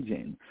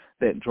engine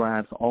that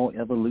drives all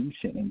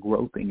evolution and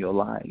growth in your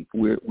life.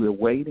 We're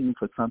waiting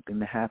for something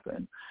to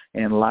happen,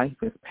 and life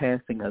is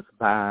passing us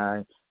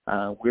by.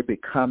 We're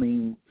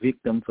becoming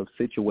victims of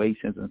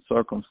situations and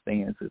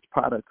circumstances,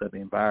 products of the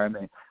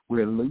environment.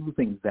 We're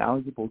losing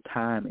valuable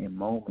time and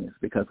moments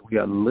because we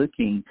are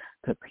looking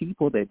to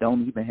people that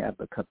don't even have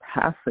the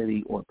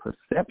capacity or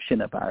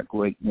perception of our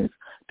greatness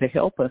to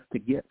help us to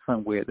get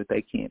somewhere that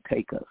they can't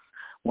take us.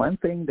 One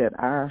thing that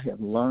I have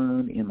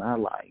learned in my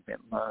life and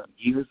learned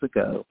years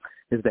ago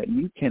is that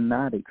you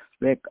cannot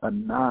expect a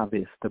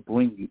novice to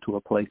bring you to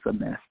a place of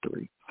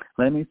mastery.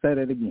 Let me say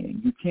that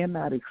again. You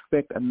cannot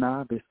expect a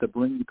novice to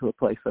bring you to a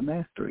place of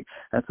mastery.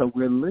 And so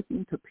we're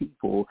looking to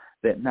people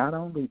that not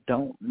only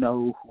don't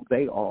know who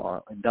they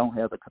are and don't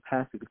have the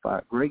capacity for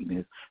our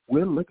greatness,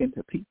 we're looking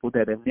to people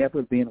that have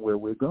never been where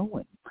we're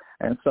going.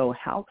 And so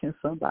how can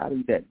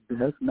somebody that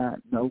does not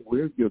know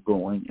where you're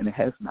going and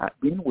has not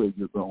been where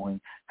you're going,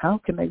 how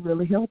can they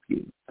really help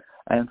you?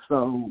 And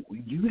so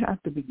you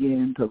have to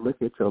begin to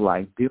look at your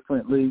life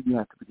differently. You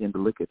have to begin to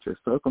look at your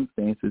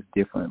circumstances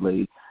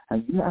differently.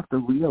 And you have to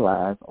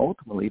realize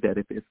ultimately that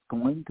if it's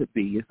going to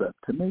be, it's up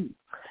to me.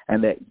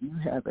 And that you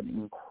have an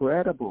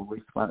incredible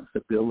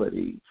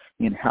responsibility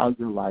in how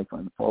your life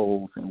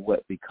unfolds and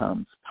what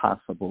becomes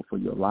possible for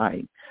your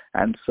life.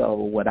 And so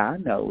what I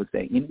know is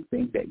that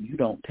anything that you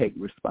don't take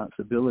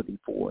responsibility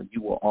for,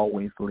 you will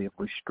always live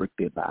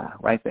restricted by.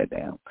 Write that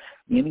down.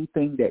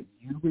 Anything that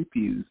you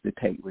refuse to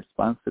take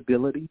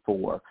responsibility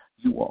for,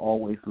 you will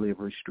always live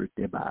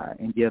restricted by.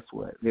 And guess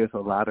what? There's a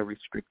lot of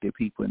restricted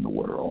people in the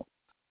world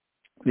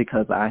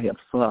because I have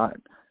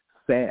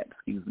sat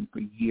for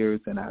years,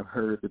 and I've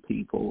heard the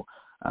people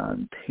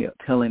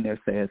telling their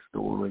sad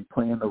story,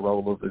 playing the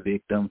role of a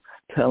victim,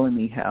 telling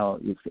me how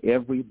it's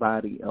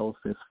everybody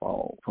else's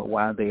fault for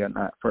why they are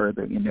not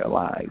further in their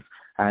lives.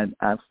 And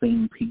I've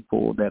seen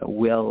people that are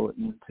well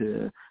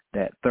into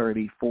that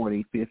 30,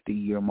 40,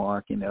 50-year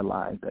mark in their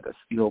lives that are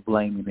still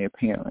blaming their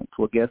parents.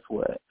 Well, guess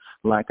what?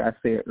 Like I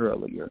said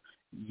earlier,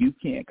 you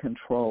can't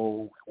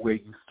control where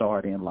you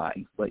start in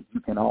life, but you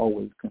can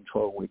always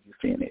control where you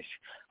finish.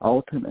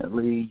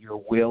 Ultimately,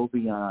 you're well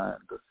beyond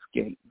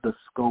the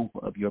scope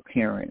of your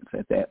parents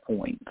at that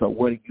point. So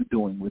what are you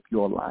doing with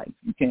your life?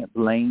 You can't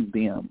blame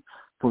them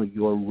for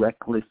your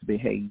reckless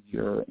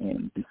behavior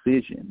and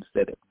decisions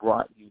that have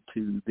brought you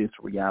to this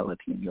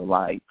reality in your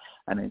life.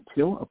 And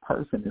until a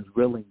person is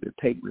willing to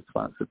take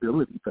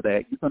responsibility for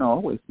that, you're going to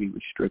always be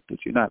restricted.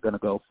 You're not going to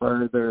go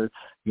further.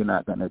 You're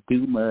not going to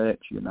do much.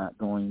 You're not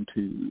going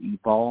to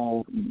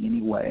evolve in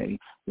any way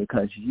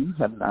because you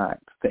have not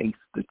faced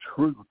the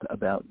truth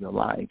about your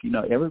life. You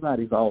know,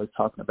 everybody's always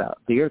talking about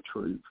their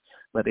truth,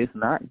 but it's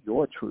not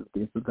your truth.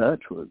 It's the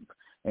truth.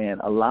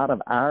 And a lot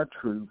of our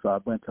truths are a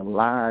bunch of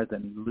lies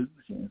and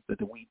illusions that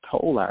we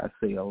told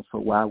ourselves for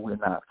why we're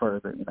not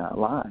further in our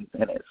lives.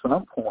 And at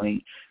some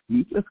point,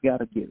 you just got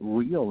to get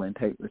real and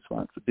take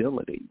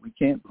responsibility. We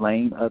can't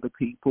blame other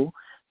people.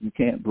 You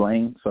can't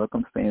blame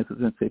circumstances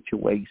and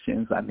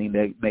situations. I mean,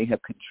 they may have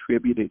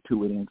contributed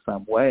to it in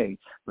some way,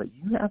 but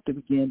you have to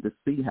begin to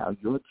see how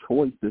your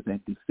choices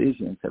and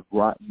decisions have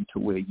brought you to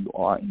where you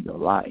are in your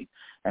life.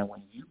 And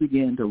when you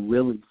begin to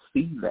really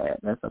see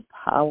that, that's a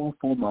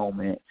powerful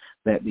moment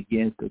that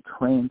begins to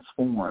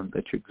transform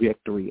the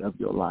trajectory of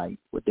your life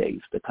for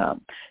days to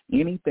come.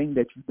 Anything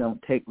that you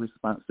don't take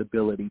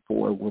responsibility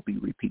for will be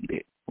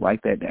repeated. Write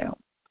that down.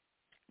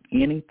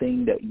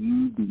 Anything that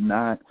you do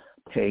not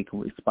take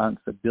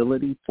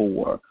responsibility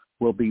for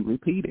will be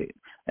repeated.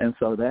 And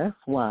so that's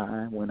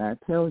why when I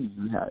tell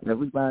you how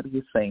everybody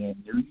is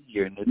saying New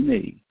Year, new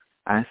me,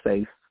 I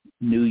say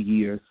New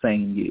Year,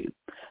 same you.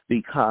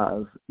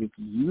 Because if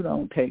you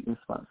don't take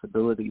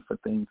responsibility for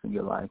things in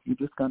your life, you're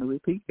just going to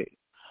repeat it.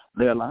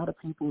 There are a lot of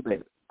people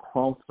that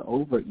crossed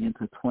over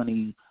into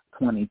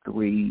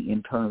 2023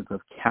 in terms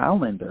of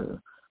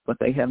calendar, but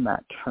they have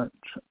not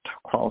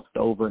crossed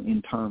over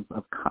in terms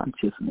of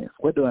consciousness.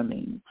 What do I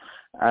mean?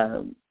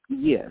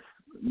 Yes,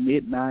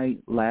 midnight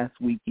last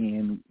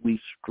weekend, we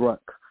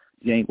struck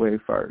January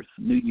 1st.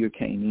 New Year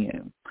came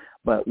in.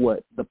 But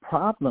what the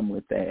problem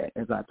with that,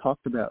 as I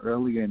talked about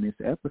earlier in this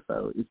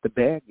episode, is the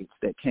baggage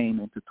that came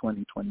into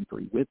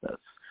 2023 with us.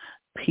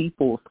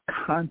 People's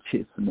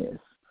consciousness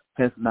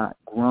has not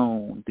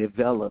grown,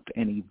 developed,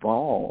 and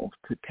evolved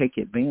to take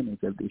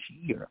advantage of this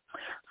year.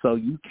 So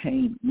you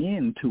came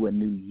into a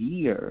new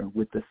year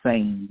with the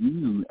same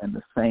you and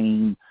the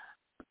same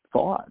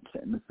thoughts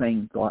and the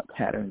same thought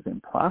patterns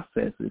and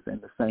processes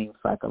and the same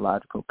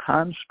psychological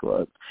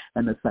constructs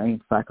and the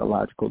same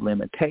psychological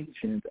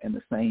limitations and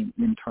the same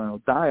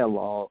internal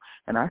dialogue,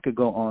 and I could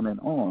go on and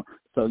on.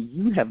 So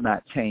you have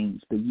not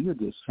changed. The year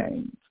just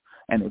changed.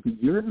 And if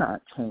you're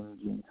not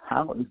changing,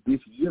 how is this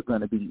year going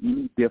to be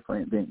any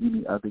different than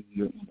any other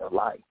year in your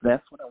life?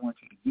 That's what I want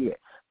you to get.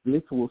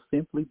 This will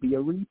simply be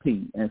a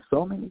repeat. And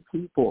so many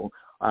people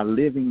are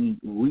living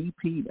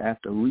repeat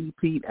after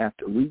repeat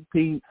after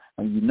repeat.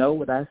 And you know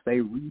what I say,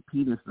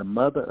 repeat is the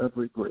mother of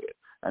regret.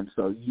 And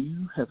so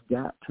you have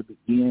got to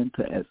begin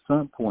to at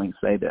some point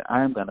say that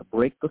I'm going to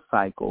break the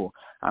cycle,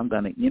 I'm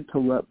going to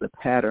interrupt the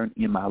pattern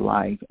in my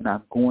life, and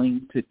I'm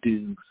going to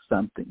do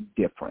something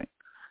different.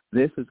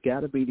 This has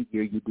got to be the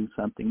year you do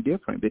something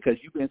different, because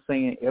you've been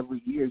saying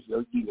every year is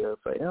your year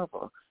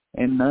forever,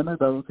 and none of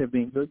those have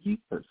been your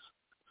years.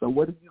 So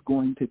what are you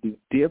going to do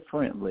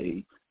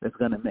differently that's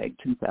going to make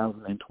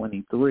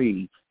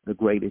 2023 the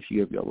greatest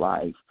year of your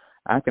life?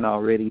 I can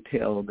already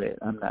tell that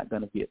I'm not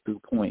going to get through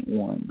point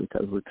one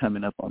because we're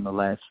coming up on the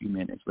last few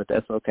minutes, but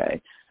that's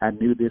okay. I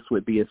knew this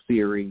would be a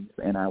series,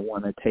 and I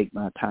want to take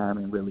my time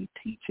and really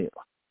teach it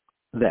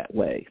that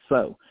way.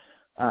 So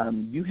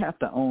you have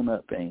to own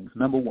up things.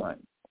 Number one,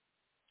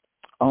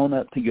 own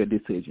up to your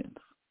decisions.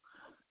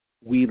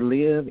 We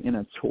live in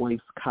a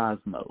choice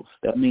cosmos.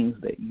 That means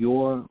that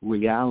your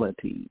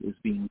reality is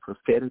being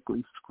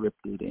prophetically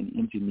scripted and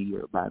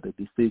engineered by the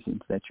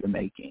decisions that you're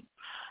making.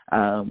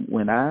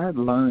 When I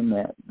learned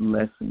that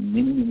lesson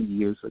many, many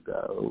years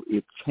ago,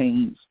 it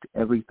changed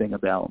everything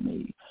about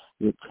me.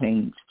 It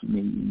changed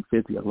me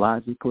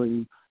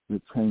physiologically.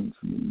 It changed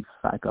me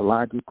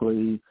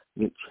psychologically.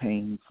 It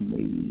changed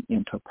me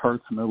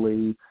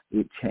interpersonally.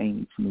 It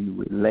changed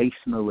me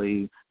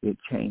relationally. It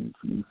changed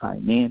me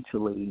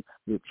financially.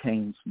 It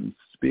changed me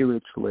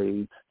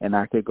spiritually. And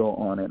I could go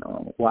on and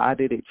on. Why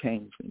did it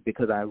change me?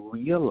 Because I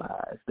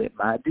realized that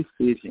my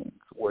decisions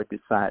were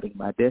deciding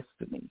my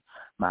destiny.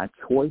 My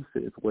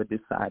choices were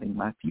deciding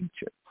my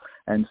future.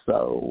 And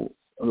so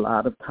a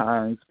lot of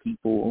times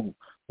people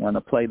want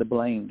to play the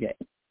blame game.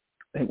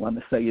 They want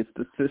to say it's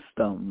the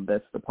system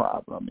that's the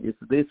problem. It's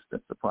this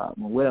that's the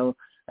problem. Well,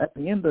 at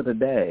the end of the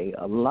day,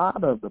 a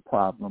lot of the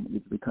problem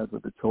is because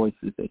of the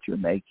choices that you're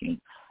making,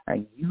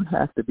 and you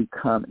have to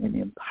become an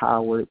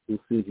empowered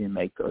decision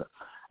maker.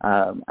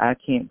 I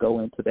can't go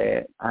into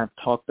that. I've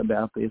talked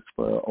about this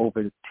for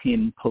over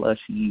 10-plus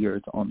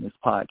years on this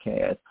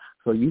podcast,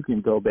 so you can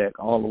go back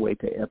all the way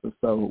to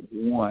episode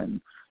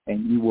 1,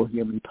 and you will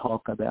hear me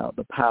talk about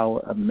the power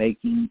of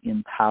making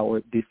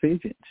empowered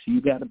decisions.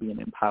 You got to be an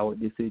empowered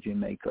decision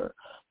maker.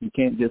 You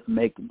can't just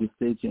make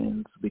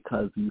decisions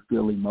because you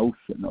feel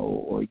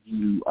emotional or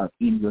you are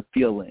in your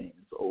feelings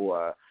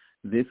or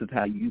this is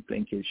how you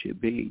think it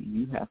should be.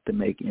 You have to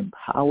make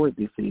empowered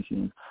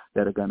decisions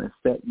that are going to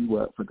set you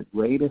up for the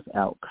greatest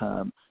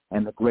outcome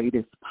and the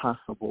greatest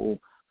possible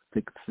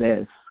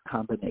success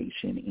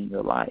combination in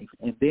your life.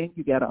 And then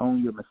you got to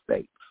own your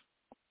mistakes.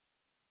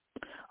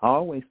 I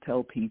always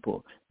tell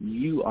people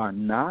you are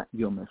not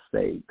your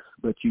mistakes,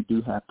 but you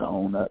do have to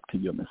own up to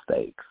your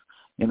mistakes.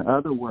 In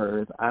other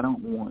words, I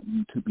don't want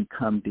you to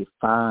become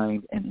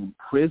defined and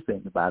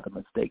imprisoned by the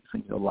mistakes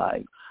in your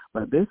life.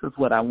 But this is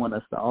what I want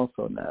us to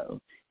also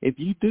know. If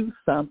you do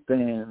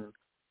something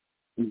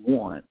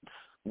once,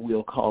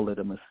 we'll call it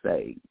a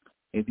mistake.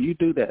 If you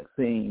do that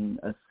thing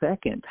a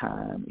second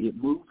time,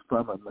 it moves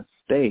from a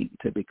mistake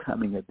to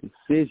becoming a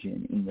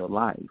decision in your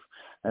life.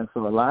 And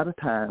so a lot of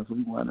times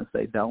we want to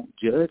say, don't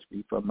judge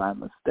me for my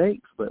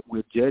mistakes, but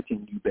we're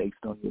judging you based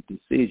on your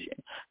decision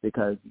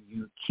because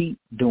you keep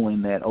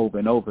doing that over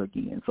and over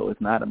again. So it's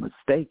not a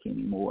mistake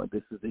anymore.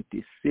 This is a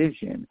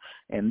decision,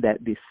 and that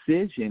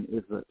decision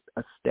is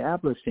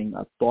establishing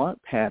a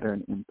thought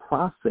pattern and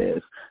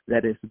process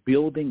that is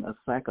building a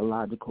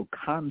psychological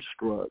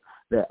construct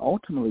that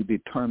ultimately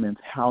determines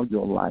how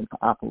your life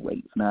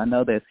operates. Now, I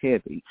know that's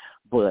heavy,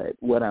 but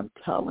what I'm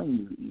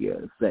telling you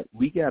is that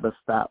we got to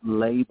stop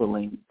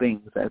labeling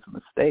things as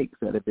mistakes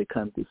that have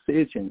become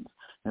decisions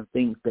and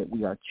things that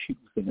we are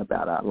choosing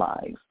about our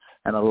lives.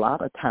 And a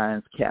lot of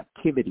times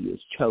captivity is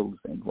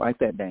chosen. Write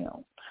that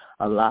down.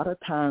 A lot of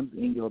times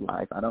in your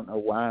life, I don't know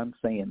why I'm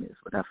saying this,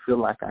 but I feel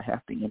like I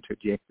have to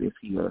interject this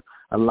here.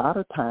 A lot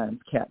of times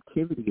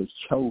captivity is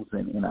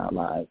chosen in our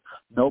lives.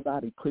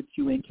 Nobody put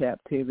you in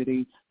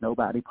captivity.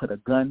 Nobody put a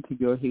gun to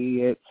your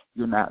head.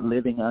 You're not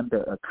living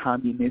under a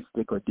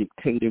communistic or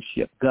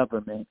dictatorship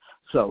government.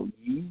 So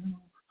you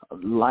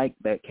like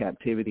that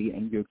captivity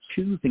and you're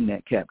choosing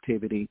that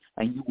captivity,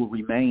 and you will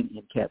remain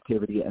in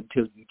captivity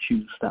until you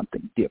choose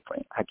something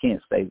different. I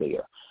can't stay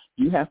there.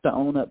 You have to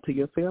own up to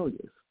your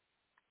failures.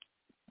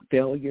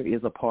 Failure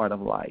is a part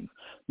of life.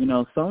 You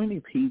know, so many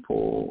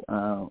people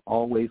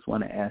always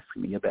want to ask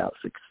me about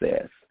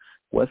success.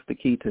 What's the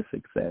key to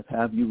success? How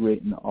have you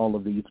written all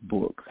of these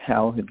books?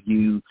 How have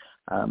you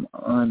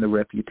earned the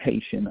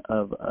reputation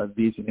of a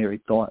visionary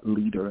thought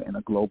leader and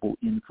a global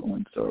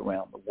influencer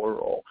around the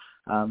world?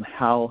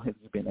 How have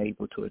you been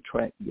able to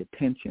attract the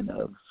attention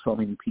of so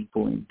many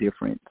people in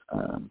different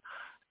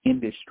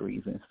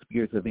industries and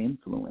spheres of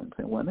influence.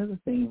 And one of the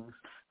things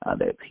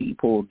that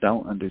people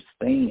don't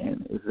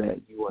understand is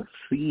that you are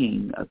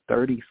seeing a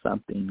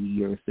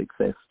 30-something-year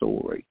success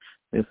story.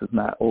 This is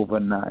not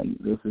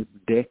overnight. This is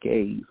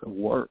decades of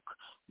work,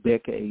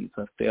 decades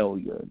of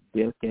failure,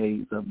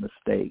 decades of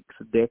mistakes,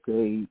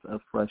 decades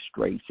of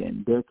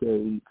frustration,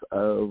 decades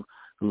of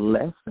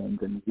lessons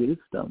and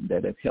wisdom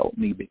that have helped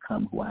me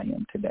become who I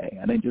am today.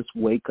 I didn't just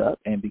wake up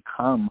and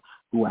become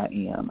who I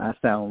am. I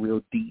sound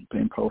real deep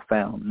and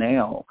profound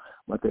now,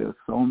 but there are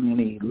so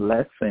many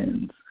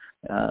lessons,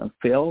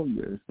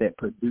 failures that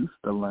produce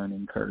the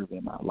learning curve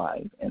in my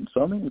life. And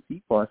so many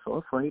people are so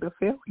afraid of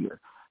failure.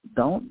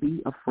 Don't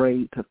be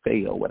afraid to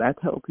fail. What I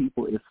tell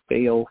people is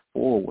fail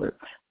forward.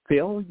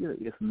 Failure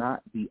is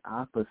not the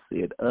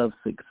opposite of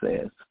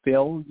success.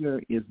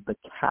 Failure is the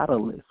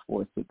catalyst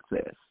for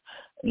success.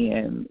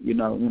 And, you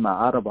know, in my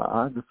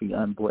autobiography,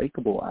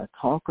 Unbreakable, I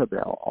talk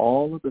about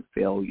all of the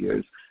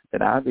failures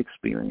that I've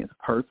experienced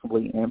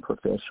personally and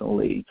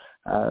professionally.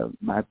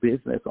 My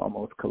business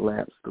almost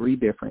collapsed 3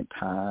 different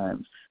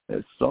times.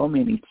 There's so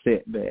many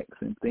setbacks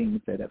and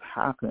things that have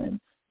happened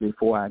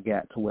before I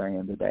got to where I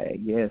am today.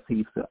 Yes,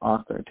 he's the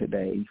author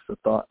today. He's the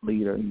thought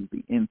leader. He's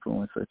the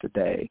influencer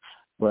today.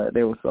 But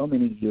there were so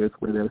many years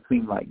where there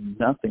seemed like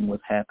nothing was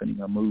happening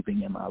or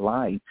moving in my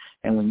life.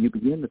 And when you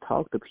begin to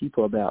talk to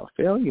people about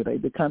failure, they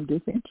become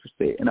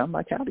disinterested. And I'm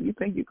like, how do you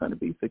think you're going to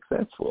be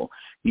successful?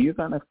 You're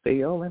going to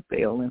fail and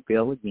fail and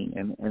fail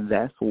again, and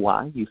that's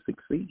why you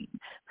succeed.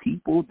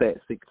 People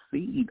that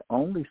succeed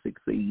only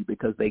succeed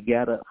because they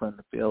got up from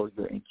the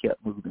failure and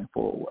kept moving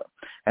forward.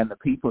 And the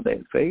people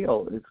that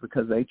fail, it's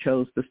because they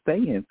chose to stay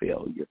in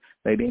failure.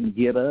 They didn't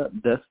get up,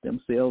 dust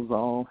themselves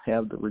off,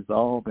 have the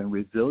resolve and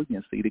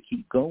resiliency to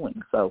keep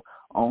going. So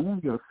own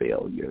your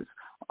failures,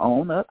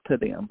 own up to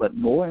them, but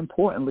more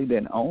importantly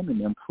than owning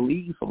them,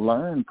 please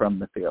learn from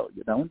the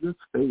failure. Don't just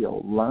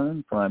fail,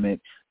 learn from it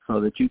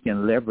so that you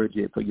can leverage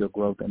it for your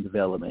growth and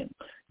development.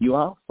 You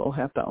also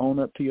have to own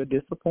up to your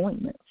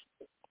disappointments.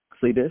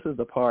 See, this is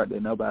the part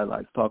that nobody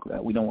likes to talk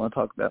about. We don't want to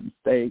talk about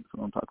mistakes.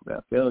 We don't talk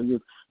about failures.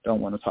 Don't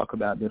want to talk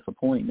about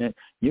disappointment.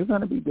 You're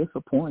going to be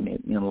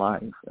disappointed in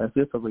life. That's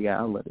just a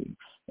reality.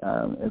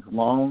 As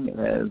long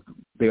as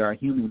there are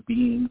human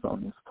beings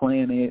on this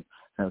planet,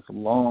 as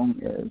long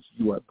as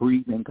you are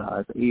breathing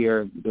God's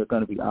air, there are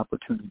going to be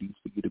opportunities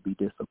for you to be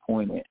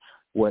disappointed.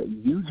 What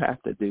you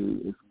have to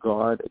do is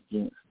guard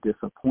against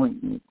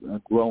disappointment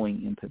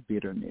growing into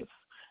bitterness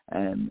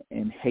and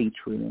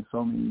hatred and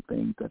so many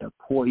things that are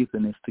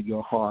poisonous to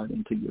your heart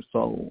and to your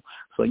soul.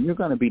 So you're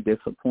going to be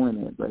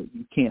disappointed, but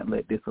you can't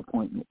let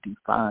disappointment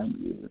define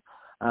you.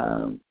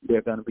 There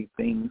are going to be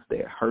things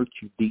that hurt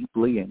you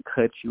deeply and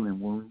cut you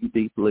and wound you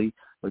deeply,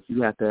 but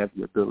you have to have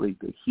the ability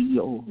to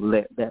heal,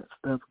 let that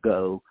stuff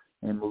go,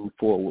 and move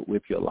forward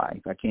with your life.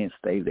 I can't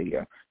stay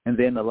there. And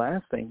then the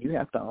last thing, you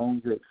have to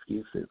own your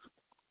excuses.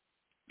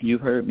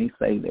 You've heard me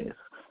say this,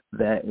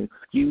 that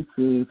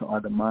excuses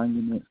are the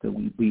monuments that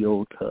we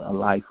build to a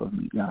life of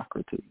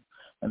mediocrity.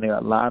 And there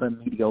are a lot of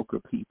mediocre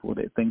people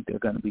that think they're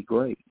going to be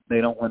great. They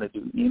don't want to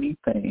do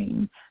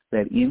anything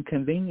that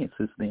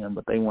inconveniences them,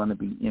 but they want to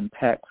be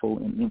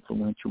impactful and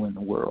influential in the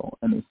world.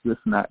 And it's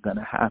just not going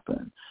to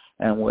happen.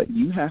 And what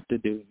you have to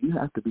do, you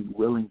have to be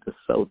willing to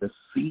sow the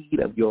seed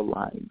of your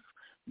life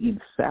in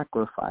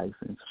sacrifice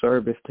and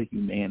service to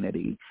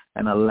humanity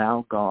and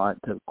allow God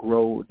to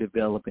grow,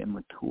 develop, and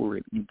mature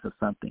it into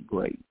something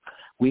great.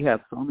 We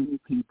have so many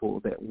people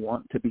that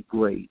want to be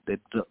great that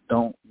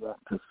don't want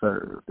to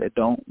serve, that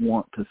don't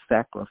want to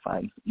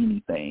sacrifice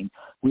anything.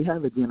 We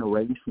have a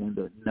generation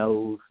that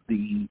knows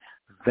the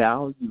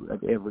value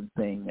of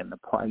everything and the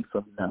price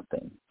of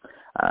nothing.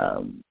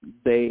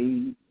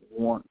 They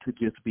want to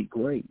just be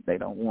great. They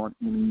don't want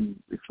any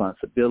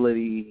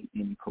responsibility,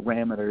 any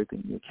parameters,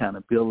 any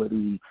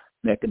accountability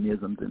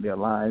mechanisms in their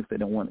lives. They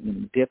don't want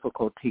any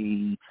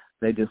difficulty.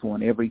 They just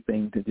want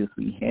everything to just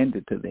be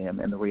handed to them.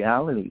 And the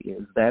reality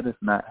is that is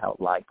not how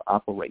life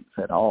operates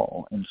at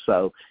all. And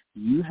so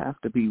you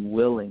have to be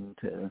willing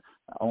to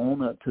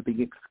own up to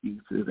the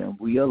excuses and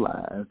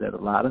realize that a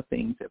lot of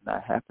things have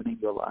not happened in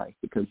your life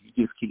because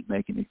you just keep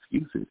making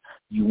excuses.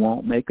 You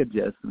won't make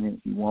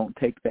adjustments. You won't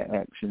take the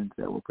actions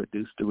that will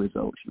produce the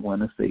results you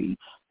want to see.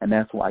 And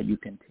that's why you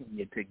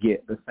continue to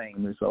get the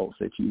same results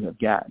that you have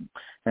gotten.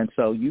 And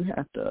so you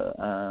have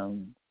to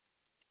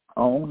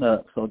own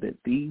up so that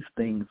these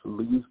things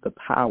lose the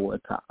power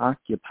to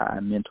occupy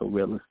mental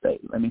real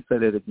estate. Let me say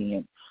that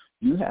again.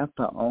 You have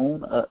to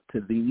own up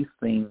to these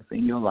things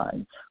in your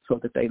life so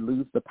that they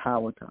lose the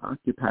power to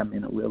occupy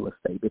mental real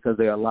estate, because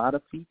there are a lot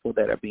of people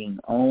that are being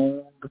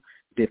owned,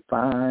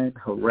 defined,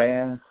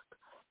 harassed,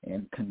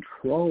 and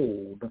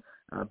controlled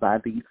by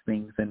these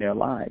things in their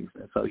lives.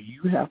 And so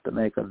you have to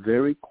make a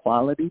very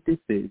quality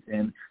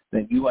decision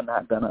that you are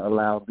not going to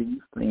allow these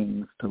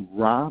things to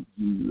rob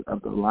you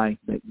of the life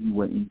that you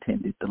were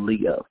intended to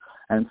live.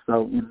 And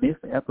so in this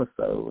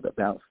episode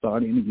about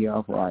starting the year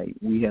off right,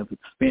 we have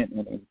spent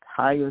an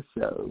entire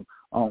show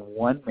on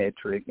one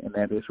metric, and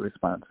that is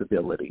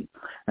responsibility.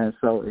 And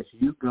so as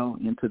you go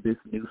into this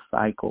new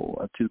cycle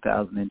of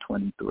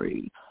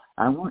 2023,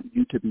 I want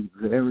you to be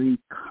very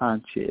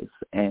conscious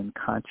and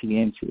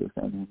conscientious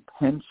and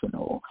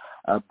intentional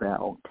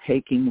about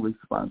taking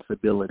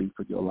responsibility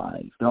for your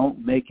life.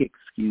 Don't make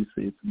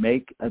excuses,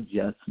 make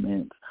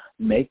adjustments,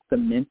 make the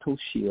mental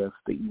shifts,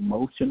 the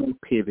emotional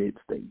pivots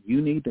that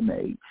you need to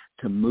make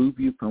to move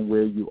you from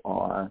where you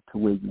are to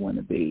where you want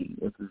to be.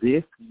 If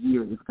this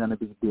year is going to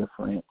be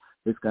different,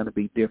 it's going to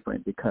be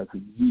different because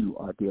you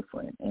are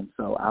different. And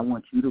so I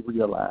want you to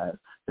realize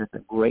that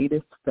the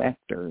greatest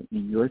factor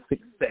in your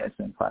success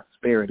and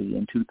prosperity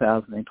in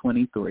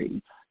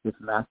 2023 is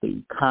not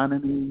the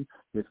economy,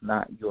 it's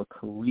not your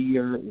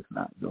career, it's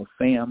not your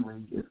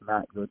family, it's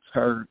not your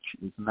church,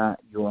 it's not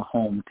your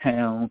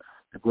hometown.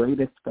 The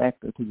greatest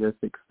factor to your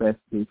success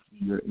this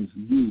year is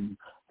you,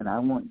 and I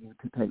want you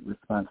to take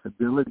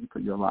responsibility for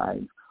your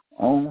life,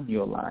 own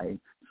your life,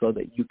 so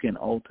that you can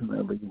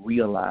ultimately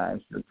realize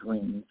your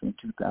dreams in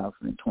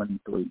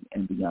 2023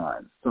 and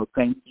beyond. So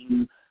thank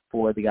you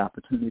for the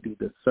opportunity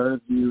to serve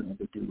you and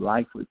to do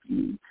life with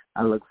you.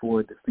 I look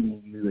forward to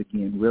seeing you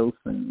again real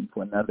soon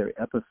for another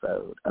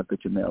episode of the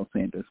Jamelle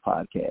Sanders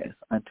Podcast.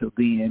 Until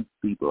then,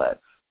 be blessed.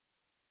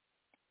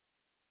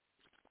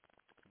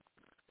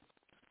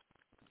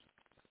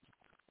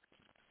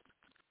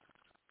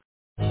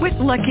 With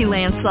Lucky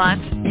Land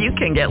Slots, you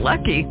can get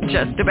lucky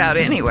just about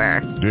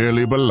anywhere.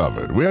 Dearly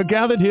beloved, we are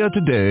gathered here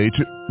today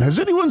to... Has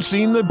anyone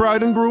seen the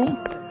bride and groom?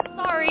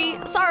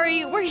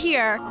 Sorry, we're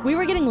here. We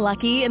were getting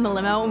lucky in the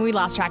limo and we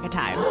lost track of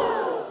time.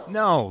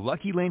 No,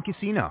 Lucky Land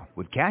Casino,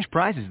 with cash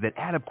prizes that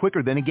add up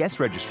quicker than a guest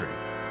registry.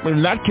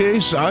 In that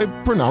case, I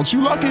pronounce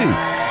you lucky.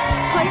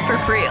 Play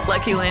for free at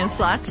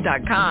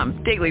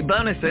LuckyLandSlots.com. Daily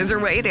bonuses are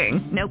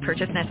waiting. No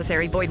purchase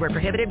necessary. Void where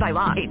prohibited by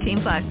law.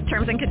 18+.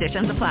 Terms and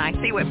conditions apply.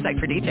 See website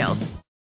for details.